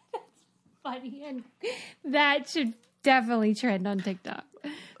 Funny, and that should definitely trend on TikTok.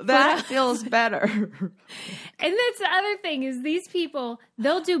 That feels better. And that's the other thing is these people,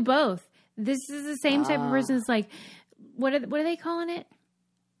 they'll do both. This is the same type of person. It's like, what are they calling it?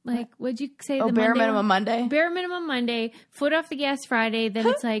 Like, what'd you say? The bare minimum Monday? Bare minimum Monday, foot off the gas Friday. Then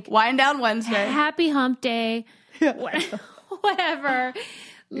it's like wind down Wednesday. Happy hump day. Whatever.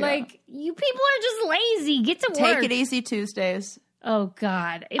 Yeah. Like, you people are just lazy. Get to work. Take it easy Tuesdays. Oh,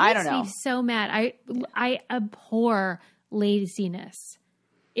 God. It I makes don't know. me so mad. I abhor laziness.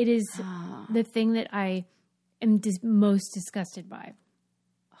 It is the thing that I am most disgusted by.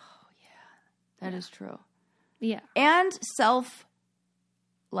 Oh, yeah. That is true. Yeah. And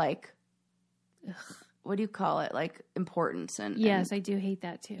what do you call it? Like, importance. Yes, I do hate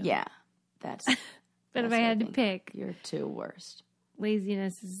that, too. Yeah. But if I had to pick. You're two worst.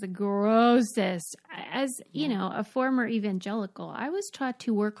 Laziness is the grossest. As, a former evangelical, I was taught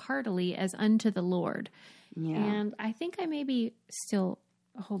to work heartily as unto the Lord. Yeah. And I think I maybe still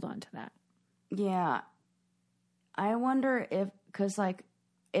hold on to that. Yeah. I wonder because like,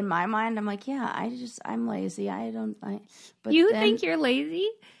 in my mind, I'm like, yeah, I'm lazy. But you think you're lazy?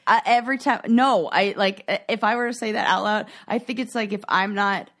 Every time. No, if I were to say that out loud, I think it's like if I'm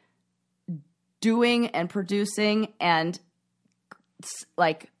not doing and producing and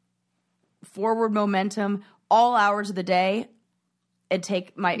like forward momentum all hours of the day and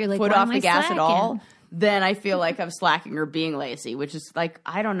take my foot off the gas at all, then I feel like I'm slacking or being lazy, which is like,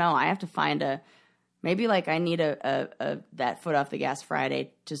 I don't know. I have to find maybe like I need a that foot off the gas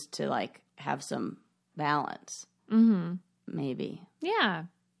Friday just to like have some balance. Mm-hmm. Maybe. Yeah.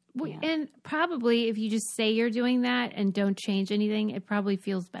 And probably if you just say you're doing that and don't change anything, it probably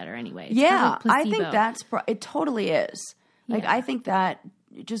feels better anyway. It's I think that's it totally is. Like, I think that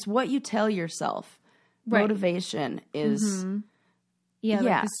just what you tell yourself motivation is... Mm-hmm. Yeah,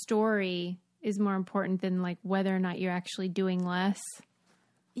 like the story is more important than like whether or not you're actually doing less.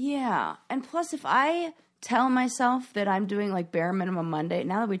 Yeah. And plus, if I tell myself that I'm doing like bare minimum Monday,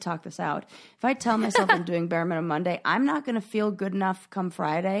 now that we talk this out, if I tell myself I'm doing bare minimum Monday, I'm not going to feel good enough come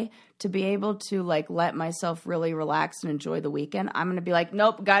Friday to be able to like let myself really relax and enjoy the weekend. I'm going to be like,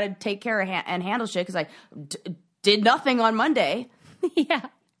 nope, got to take care of and handle shit because I did nothing on Monday. Yeah.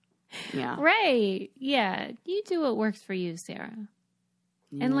 Yeah. Right. Yeah. You do what works for you, Sarah.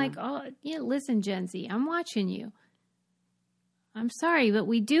 Yeah. And like, listen, Gen Z, I'm watching you. I'm sorry, but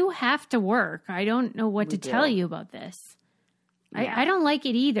we do have to work. I don't know what to tell you about this. Yeah. I don't like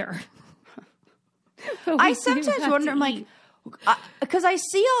it either. I sometimes wonder, I'm like, because I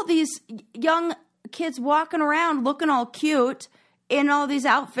see all these young kids walking around looking all cute in all these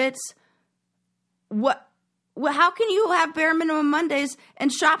outfits. How can you have bare minimum Mondays and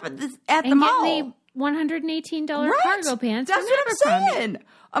shop at the mall? $118 cargo pants. That's what I'm saying.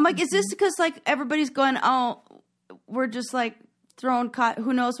 I'm like, is this because like everybody's going, oh, we're just like throwing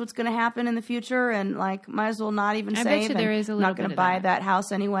who knows what's going to happen in the future, and like might as well not even save. I bet you there is a little not going to buy that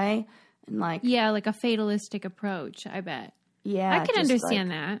house anyway, and like like a fatalistic approach. I bet. Yeah, I can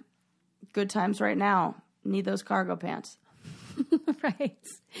understand that. Good times right now. Need those cargo pants. Right.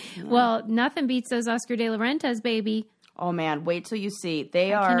 Yeah. Well, nothing beats those Oscar de la Rentas, baby. Oh man, wait till you see. I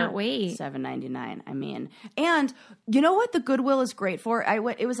cannot wait. $7.99. I mean, and you know what the Goodwill is great for?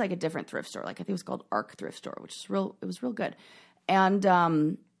 It was like a different thrift store. Like I think it was called Arc Thrift Store, which is real. It was real good. And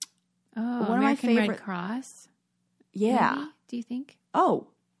one of my favorite Red Cross. Yeah. Maybe, do you think? Oh,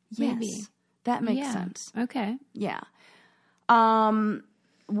 yes. Maybe. That makes sense. Okay. Yeah. One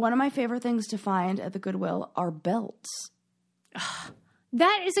of my favorite things to find at the Goodwill are belts.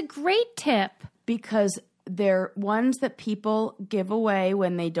 That is a great tip. Because they're ones that people give away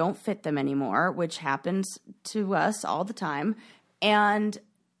when they don't fit them anymore, which happens to us all the time. And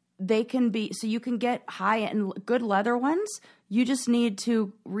they can be, so you can get high-end, good leather ones. You just need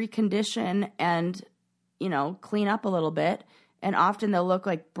to recondition and, clean up a little bit. And often they'll look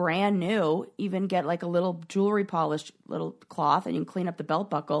like brand new, even get like a little jewelry polished little cloth, and you can clean up the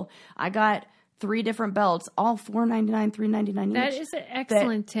belt buckle. I got 3 different belts, all $4.99, $3.99 each. That is an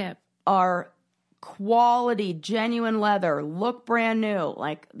excellent tip. Are quality, genuine leather, look brand new.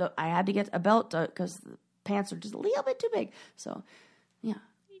 Like I had to get a belt because the pants are just a little bit too big. So, yeah.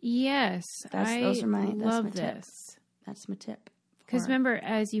 Yes, those are my love tip. this. That's my tip. Because remember,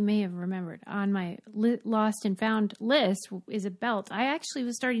 as you may have remembered, on my lost and found list is a belt. I actually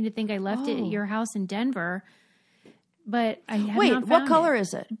was starting to think I left it at your house in Denver, but I have not found what color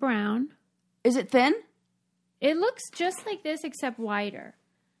is it? Brown. Is it thin? It looks just like this, except wider.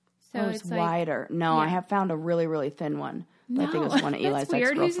 So it's wider. No, I have found a really, really thin one. No, I think it was one of Eli's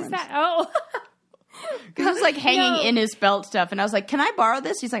ex-girlfriends. Whose is that? Oh. Because it was like hanging in his belt stuff. And I was like, can I borrow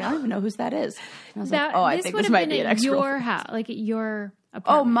this? He's like, I don't even know whose that is. And I was like, I think this might be an ex-girlfriend. Your house, like at your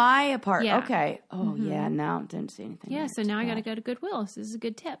apartment. Oh, my apartment. Yeah. Okay. Oh, yeah. No, didn't see anything. Yeah, so now I got to go to Goodwill. So this is a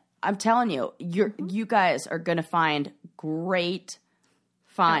good tip. I'm telling you, you guys are going to find great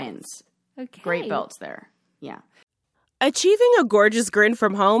finds. Okay. Great belts there. Yeah. Achieving a gorgeous grin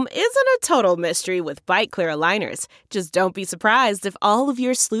from home isn't a total mystery with Bite Clear aligners. Just don't be surprised if all of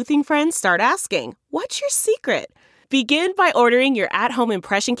your sleuthing friends start asking, what's your secret? Begin by ordering your at-home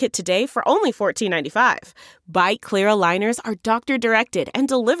impression kit today for only $14.95. Bite Clear aligners are doctor-directed and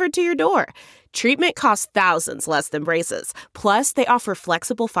delivered to your door. Treatment costs thousands less than braces. Plus, they offer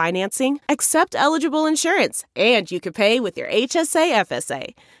flexible financing, accept eligible insurance, and you can pay with your HSA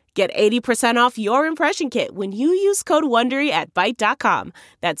FSA. Get 80% off your impression kit when you use code WONDERY at Byte.com.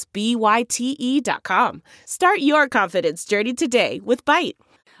 That's BYTE.com. Start your confidence journey today with Byte.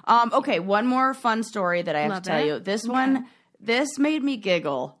 Okay, one more fun story that I have to tell you. This one, this made me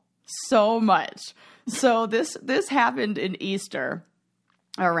giggle so much. So this happened in Easter,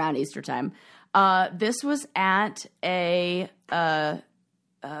 around Easter time. This was at a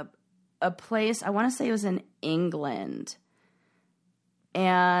place, I want to say it was in England.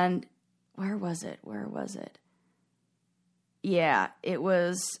 And where was it? Yeah, it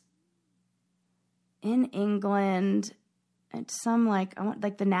was in England at some like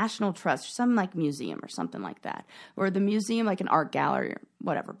the National Trust, some like museum or something like that, or the museum, like an art gallery or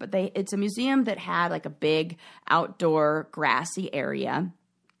whatever. But it's a museum that had like a big outdoor grassy area,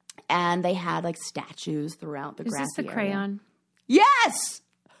 and they had like statues throughout the grassy area. Is this the crayon? Yes!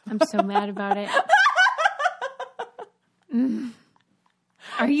 I'm so mad about it.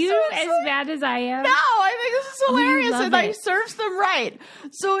 Are you as bad as I am? No, I think this is hilarious, and I serves them right.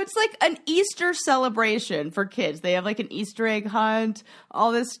 So it's like an Easter celebration for kids. They have like an Easter egg hunt,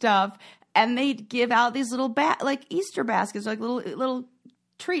 all this stuff. and they give out these little like Easter baskets, like little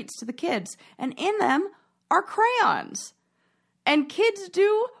treats to the kids, and in them are crayons. And kids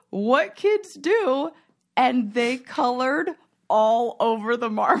do what kids do, and they colored all over the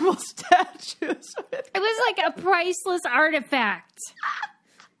marble statues. It was like a priceless artifact.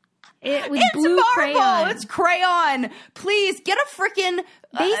 It was It's blue marble. crayon. It's crayon. Please get a freaking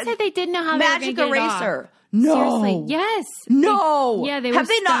They said they didn't know how magic they were gonna get it eraser. off. No. Seriously, yes. No. They Have were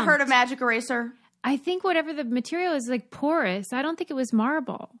they not stumped. heard of magic eraser? I think whatever the material is like porous. I don't think it was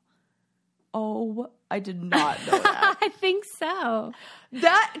marble. Oh, I did not know that. I think so.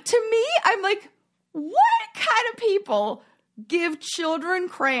 That, to me, I'm like, what kind of people give children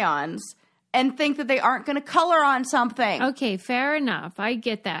crayons and think that they aren't going to color on something? Okay, fair enough. I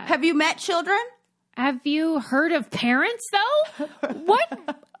get that. Have you met children? Have you heard of parents, though?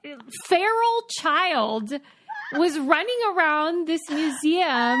 What feral child was running around this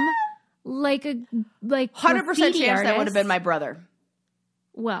museum like 100% graffiti chance that would have artist? been my brother.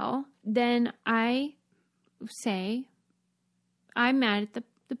 Well, then I say I'm mad at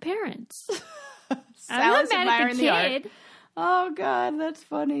the parents. I'm not Sally's mad at admiring the art. kid. Oh, God, that's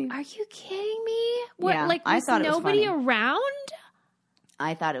funny. Are you kidding me? What? Yeah, like I was thought it was nobody funny. around?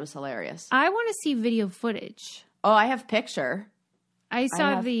 I thought it was hilarious. I want to see video footage. Oh, I have picture. I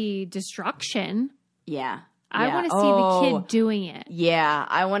saw have- the destruction. Yeah. I Yeah. want to see the kid doing it Yeah,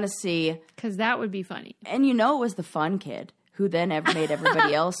 I want to see. because that would be funny. And it was the fun kid who then made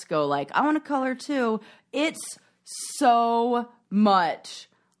everybody else go like, I want to color too. It's so much.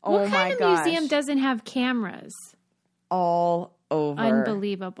 Oh What my kind of gosh. museum doesn't have cameras? All over.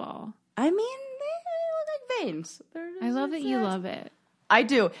 Unbelievable. I mean, they look like veins. I love that you love it. I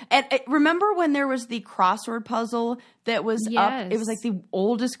do. And remember when there was the crossword puzzle that was up? Yes. It was like the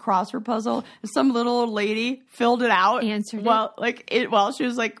oldest crossword puzzle. Some little old lady filled it out. Answered while she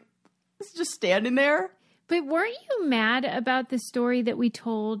was like just standing there. But weren't you mad about the story that we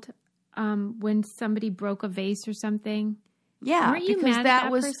told when somebody broke a vase or something? Yeah, Weren't you because mad at that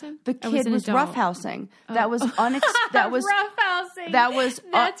that was person? the I was kid an was adult. roughhousing. That was that was roughhousing. that was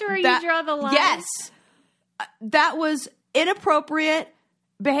That's where you draw the line. Yes, that was inappropriate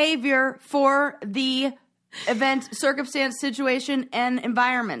behavior for the event, circumstance, situation, and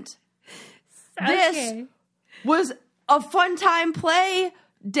environment. Okay. This was a fun time play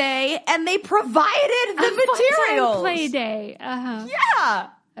day, and they provided the materials. Play day. Yeah.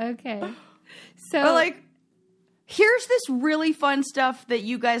 Okay. So But like, here's this really fun stuff that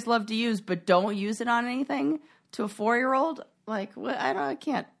you guys love to use, but don't use it on anything to a 4-year-old. Like, what? I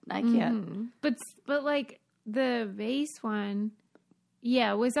can't. But like the vase one,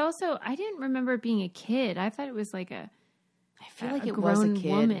 yeah, was also. I didn't remember it being a kid. I thought it was like I feel like a it was a grown kid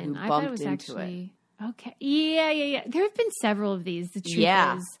woman. who I thought it bumped was into actually okay. Yeah. There have been several of these. The truth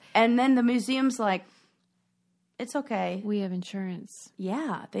Yeah. is, And then the museum's like, it's okay. we have insurance.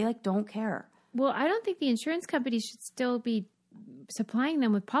 Yeah, they like don't care. Well, I don't think the insurance company should still be supplying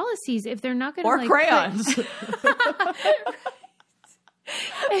them with policies if they're not going to Or like crayons.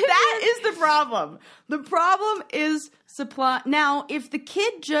 That is the problem. The problem is supply. Now, if the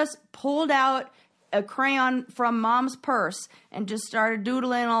kid just pulled out a crayon from mom's purse and just started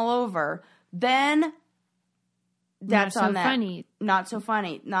doodling all over, then that's Not so on that. funny. Not so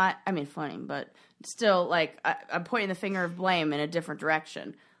funny. Funny, but still, like, I'm pointing the finger of blame in a different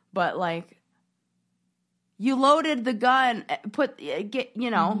direction. But, like, you loaded the gun,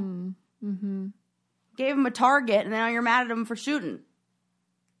 gave him a target, and now you're mad at him for shooting.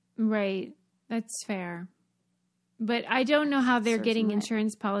 Right. That's fair. But I don't know how they're getting Certainly.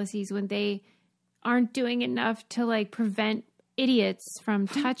 insurance policies when they aren't doing enough to like prevent idiots from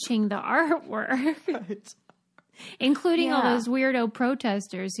touching the artwork, Right. including all Yeah. those weirdo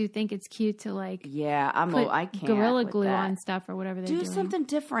protesters who think it's cute to like Yeah, I can't. Gorilla with Glue that. on stuff or whatever they're Do doing. something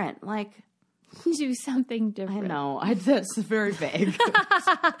different. Like, Do something I different. know. That's very vague.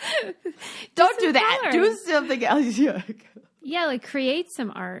 Don't do that. colors. Do something else. Yeah, like create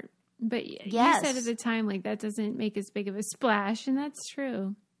some art. But you Yes. said at the time, like, that doesn't make as big of a splash, and that's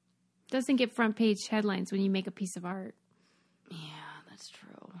true. Doesn't get front page headlines when you make a piece of art. Yeah, that's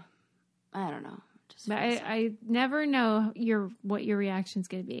true. I don't know. Just But feels- I never know what your reaction's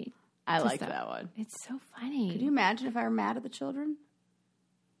going to be. I to like stuff. that one. It's so funny. Could you imagine if I were mad at the children?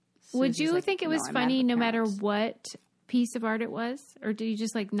 Would Susie's you like, think it "No, was I'm mad at funny the no matter parents." what piece of art it was? Or do you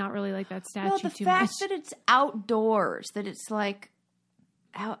just like not really like that statue Well, the too fact much? that it's outdoors, that it's like,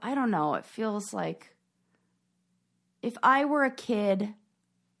 I don't know. It feels like if I were a kid,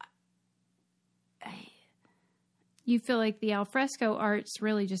 You feel like the alfresco art's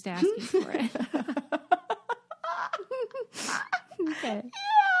really just asking for it. Okay.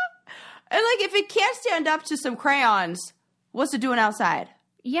 And like, if it can't stand up to some crayons, what's it doing outside?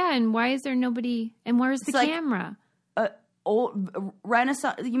 Yeah, and why is there nobody? And where's the camera? Old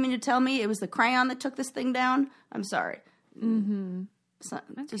Renaissance. You mean to tell me it was the crayon that took this thing down? I'm sorry. Mm-hmm.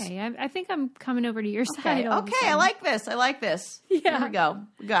 I think I'm coming over to your side. Okay, I like this. Yeah. Here we go.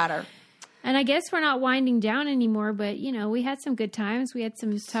 We got her. And I guess we're not winding down anymore, but, we had some good times. We had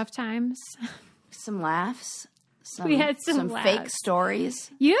some tough times. Some laughs. We had some fake stories.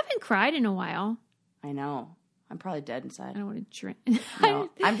 You haven't cried in a while. I know. I'm probably dead inside. I don't want to drink. No,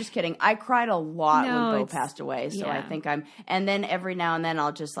 I'm just kidding. I cried a lot when Bo passed away, so I think and then every now and then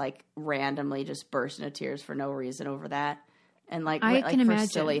I'll just like randomly just burst into tears for no reason over that. And like I can for imagine.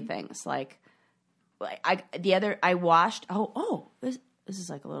 Silly things. I washed this is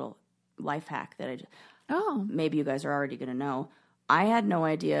like a little life hack that I just maybe you guys are already gonna know. I had no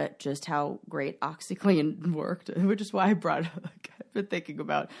idea just how great OxyClean worked, which is why I brought it up. I've been thinking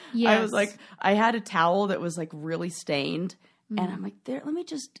about. Yes. I was like, I had a towel that was like really stained, and I'm like, let me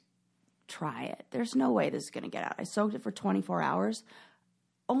just try it. There's no way this is going to get out. I soaked it for 24 hours.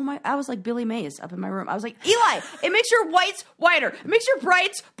 I was like Billy Mays up in my room. I was like, Eli, it makes your whites whiter. It makes your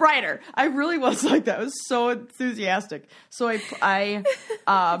brights brighter. I really was like that. I was so enthusiastic. So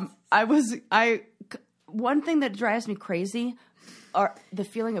one thing that drives me crazy are the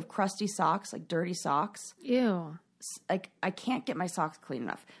feeling of crusty socks, like dirty socks. Ew. Like, I can't get my socks clean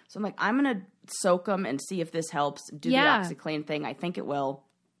enough. So I'm like, I'm going to soak them and see if this helps do the OxyClean thing. I think it will.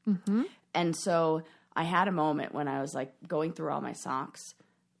 Mm-hmm. And so I had a moment when I was like going through all my socks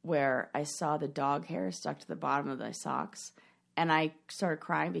where I saw the dog hair stuck to the bottom of my socks. And I started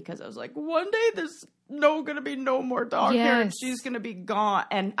crying because I was like, one day there's going to be no more dog hair. And she's going to be gone.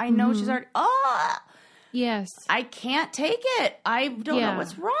 And I know she's already, yes. I can't take it. I don't know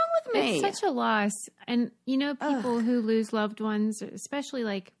what's wrong with me. It's such a loss. And, people who lose loved ones, especially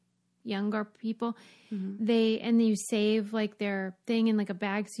like younger people, you save like their thing in like a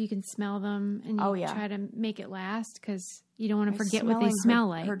bag so you can smell them and you try to make it last because you don't want to forget what they smell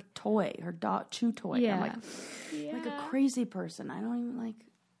like. Her toy, her dog chew toy. Yeah. I'm like a crazy person. I don't even like.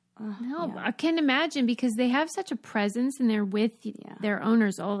 I can imagine because they have such a presence and they're with their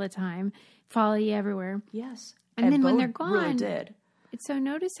owners all the time. Follow you everywhere. Yes. And then when they're gone, really did. It's so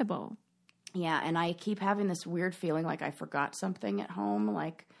noticeable. Yeah, and I keep having this weird feeling like I forgot something at home.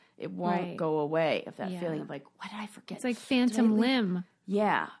 Like it won't go away of that feeling of like, what did I forget? It's like phantom limb.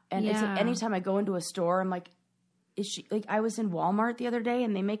 Yeah. And it's like anytime I go into a store, I'm like, is she like I was in Walmart the other day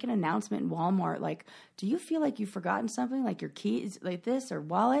and they make an announcement in Walmart like, do you feel like you've forgotten something like your keys like this or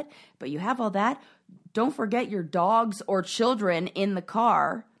wallet, but you have all that? Don't forget your dogs or children in the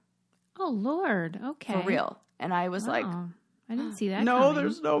car. Oh, Lord. Okay. For real. And I was like, I didn't see that. No, coming.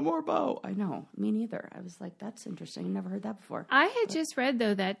 There's no more Bo. I know. Me neither. I was like, that's interesting. I never heard that before. I had just read,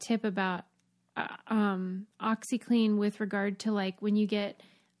 though, that tip about OxyClean with regard to like when you get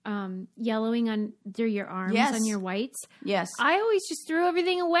yellowing under your arms on your whites. Yes. I always just threw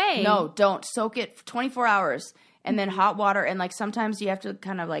everything away. No, don't. Soak it for 24 hours and then hot water. And like sometimes you have to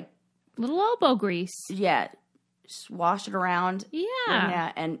kind of like. Little elbow grease. Yeah. Just wash it around.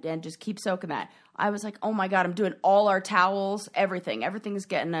 Yeah. And just keep soaking that. I was like, oh my God, I'm doing all our towels, everything. Everything's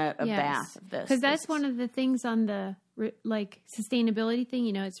getting a bath of this. Because that's one of the things on the sustainability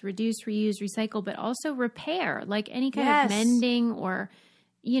thing, it's reduce, reuse, recycle, but also repair. Like any kind of mending or,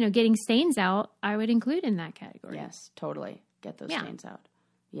 getting stains out, I would include in that category. Yes, totally. Get those stains out.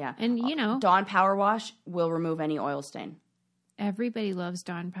 Yeah. And, Dawn Power Wash will remove any oil stain. Everybody loves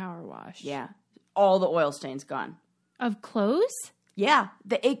Dawn Power Wash. Yeah. All the oil stains gone. Of clothes? Yeah.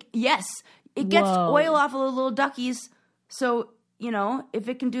 Yes. It gets oil off of the little duckies. So, if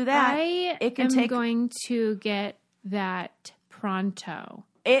it can do that, it can take. I'm going to get that pronto.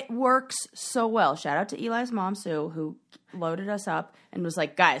 It works so well. Shout out to Eli's mom, Sue, who loaded us up and was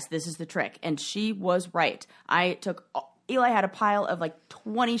like, guys, this is the trick. And she was right. Eli had a pile of like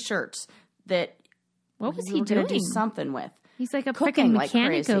 20 shirts that. What was he doing? Do something with. He's like a freaking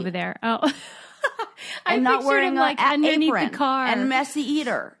mechanic over there. Oh. And not wearing like underneath apron the car. And messy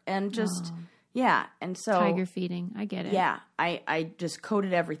eater. And just, and so. Tiger feeding. I get it. Yeah. I just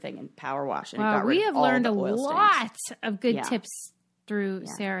coated everything in power wash. And wow, we have learned a lot of good Yeah. tips through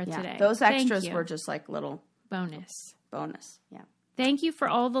Sarah today. Those extras were just like little. Bonus. Yeah. Thank you for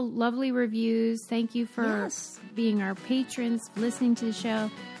all the lovely reviews. Thank you for being our patrons, listening to the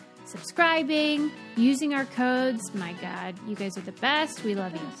show, subscribing, using our codes. My God, you guys are the best. We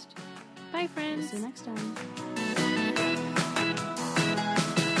love you. Bye, friends. See you next time.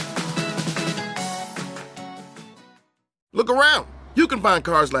 Look around. You can find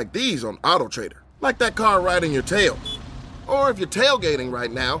cars like these on AutoTrader, like that car riding your tail. Or if you're tailgating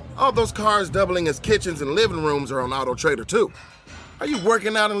right now, all those cars doubling as kitchens and living rooms are on AutoTrader too. Are you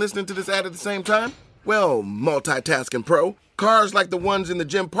working out and listening to this ad at the same time? Well, multitasking pro, cars like the ones in the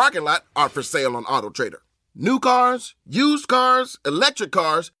gym parking lot are for sale on AutoTrader. New cars, used cars, electric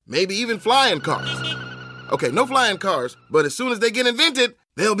cars, maybe even flying cars. Okay, no flying cars, but as soon as they get invented,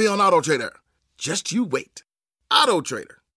 they'll be on AutoTrader. Just you wait. AutoTrader.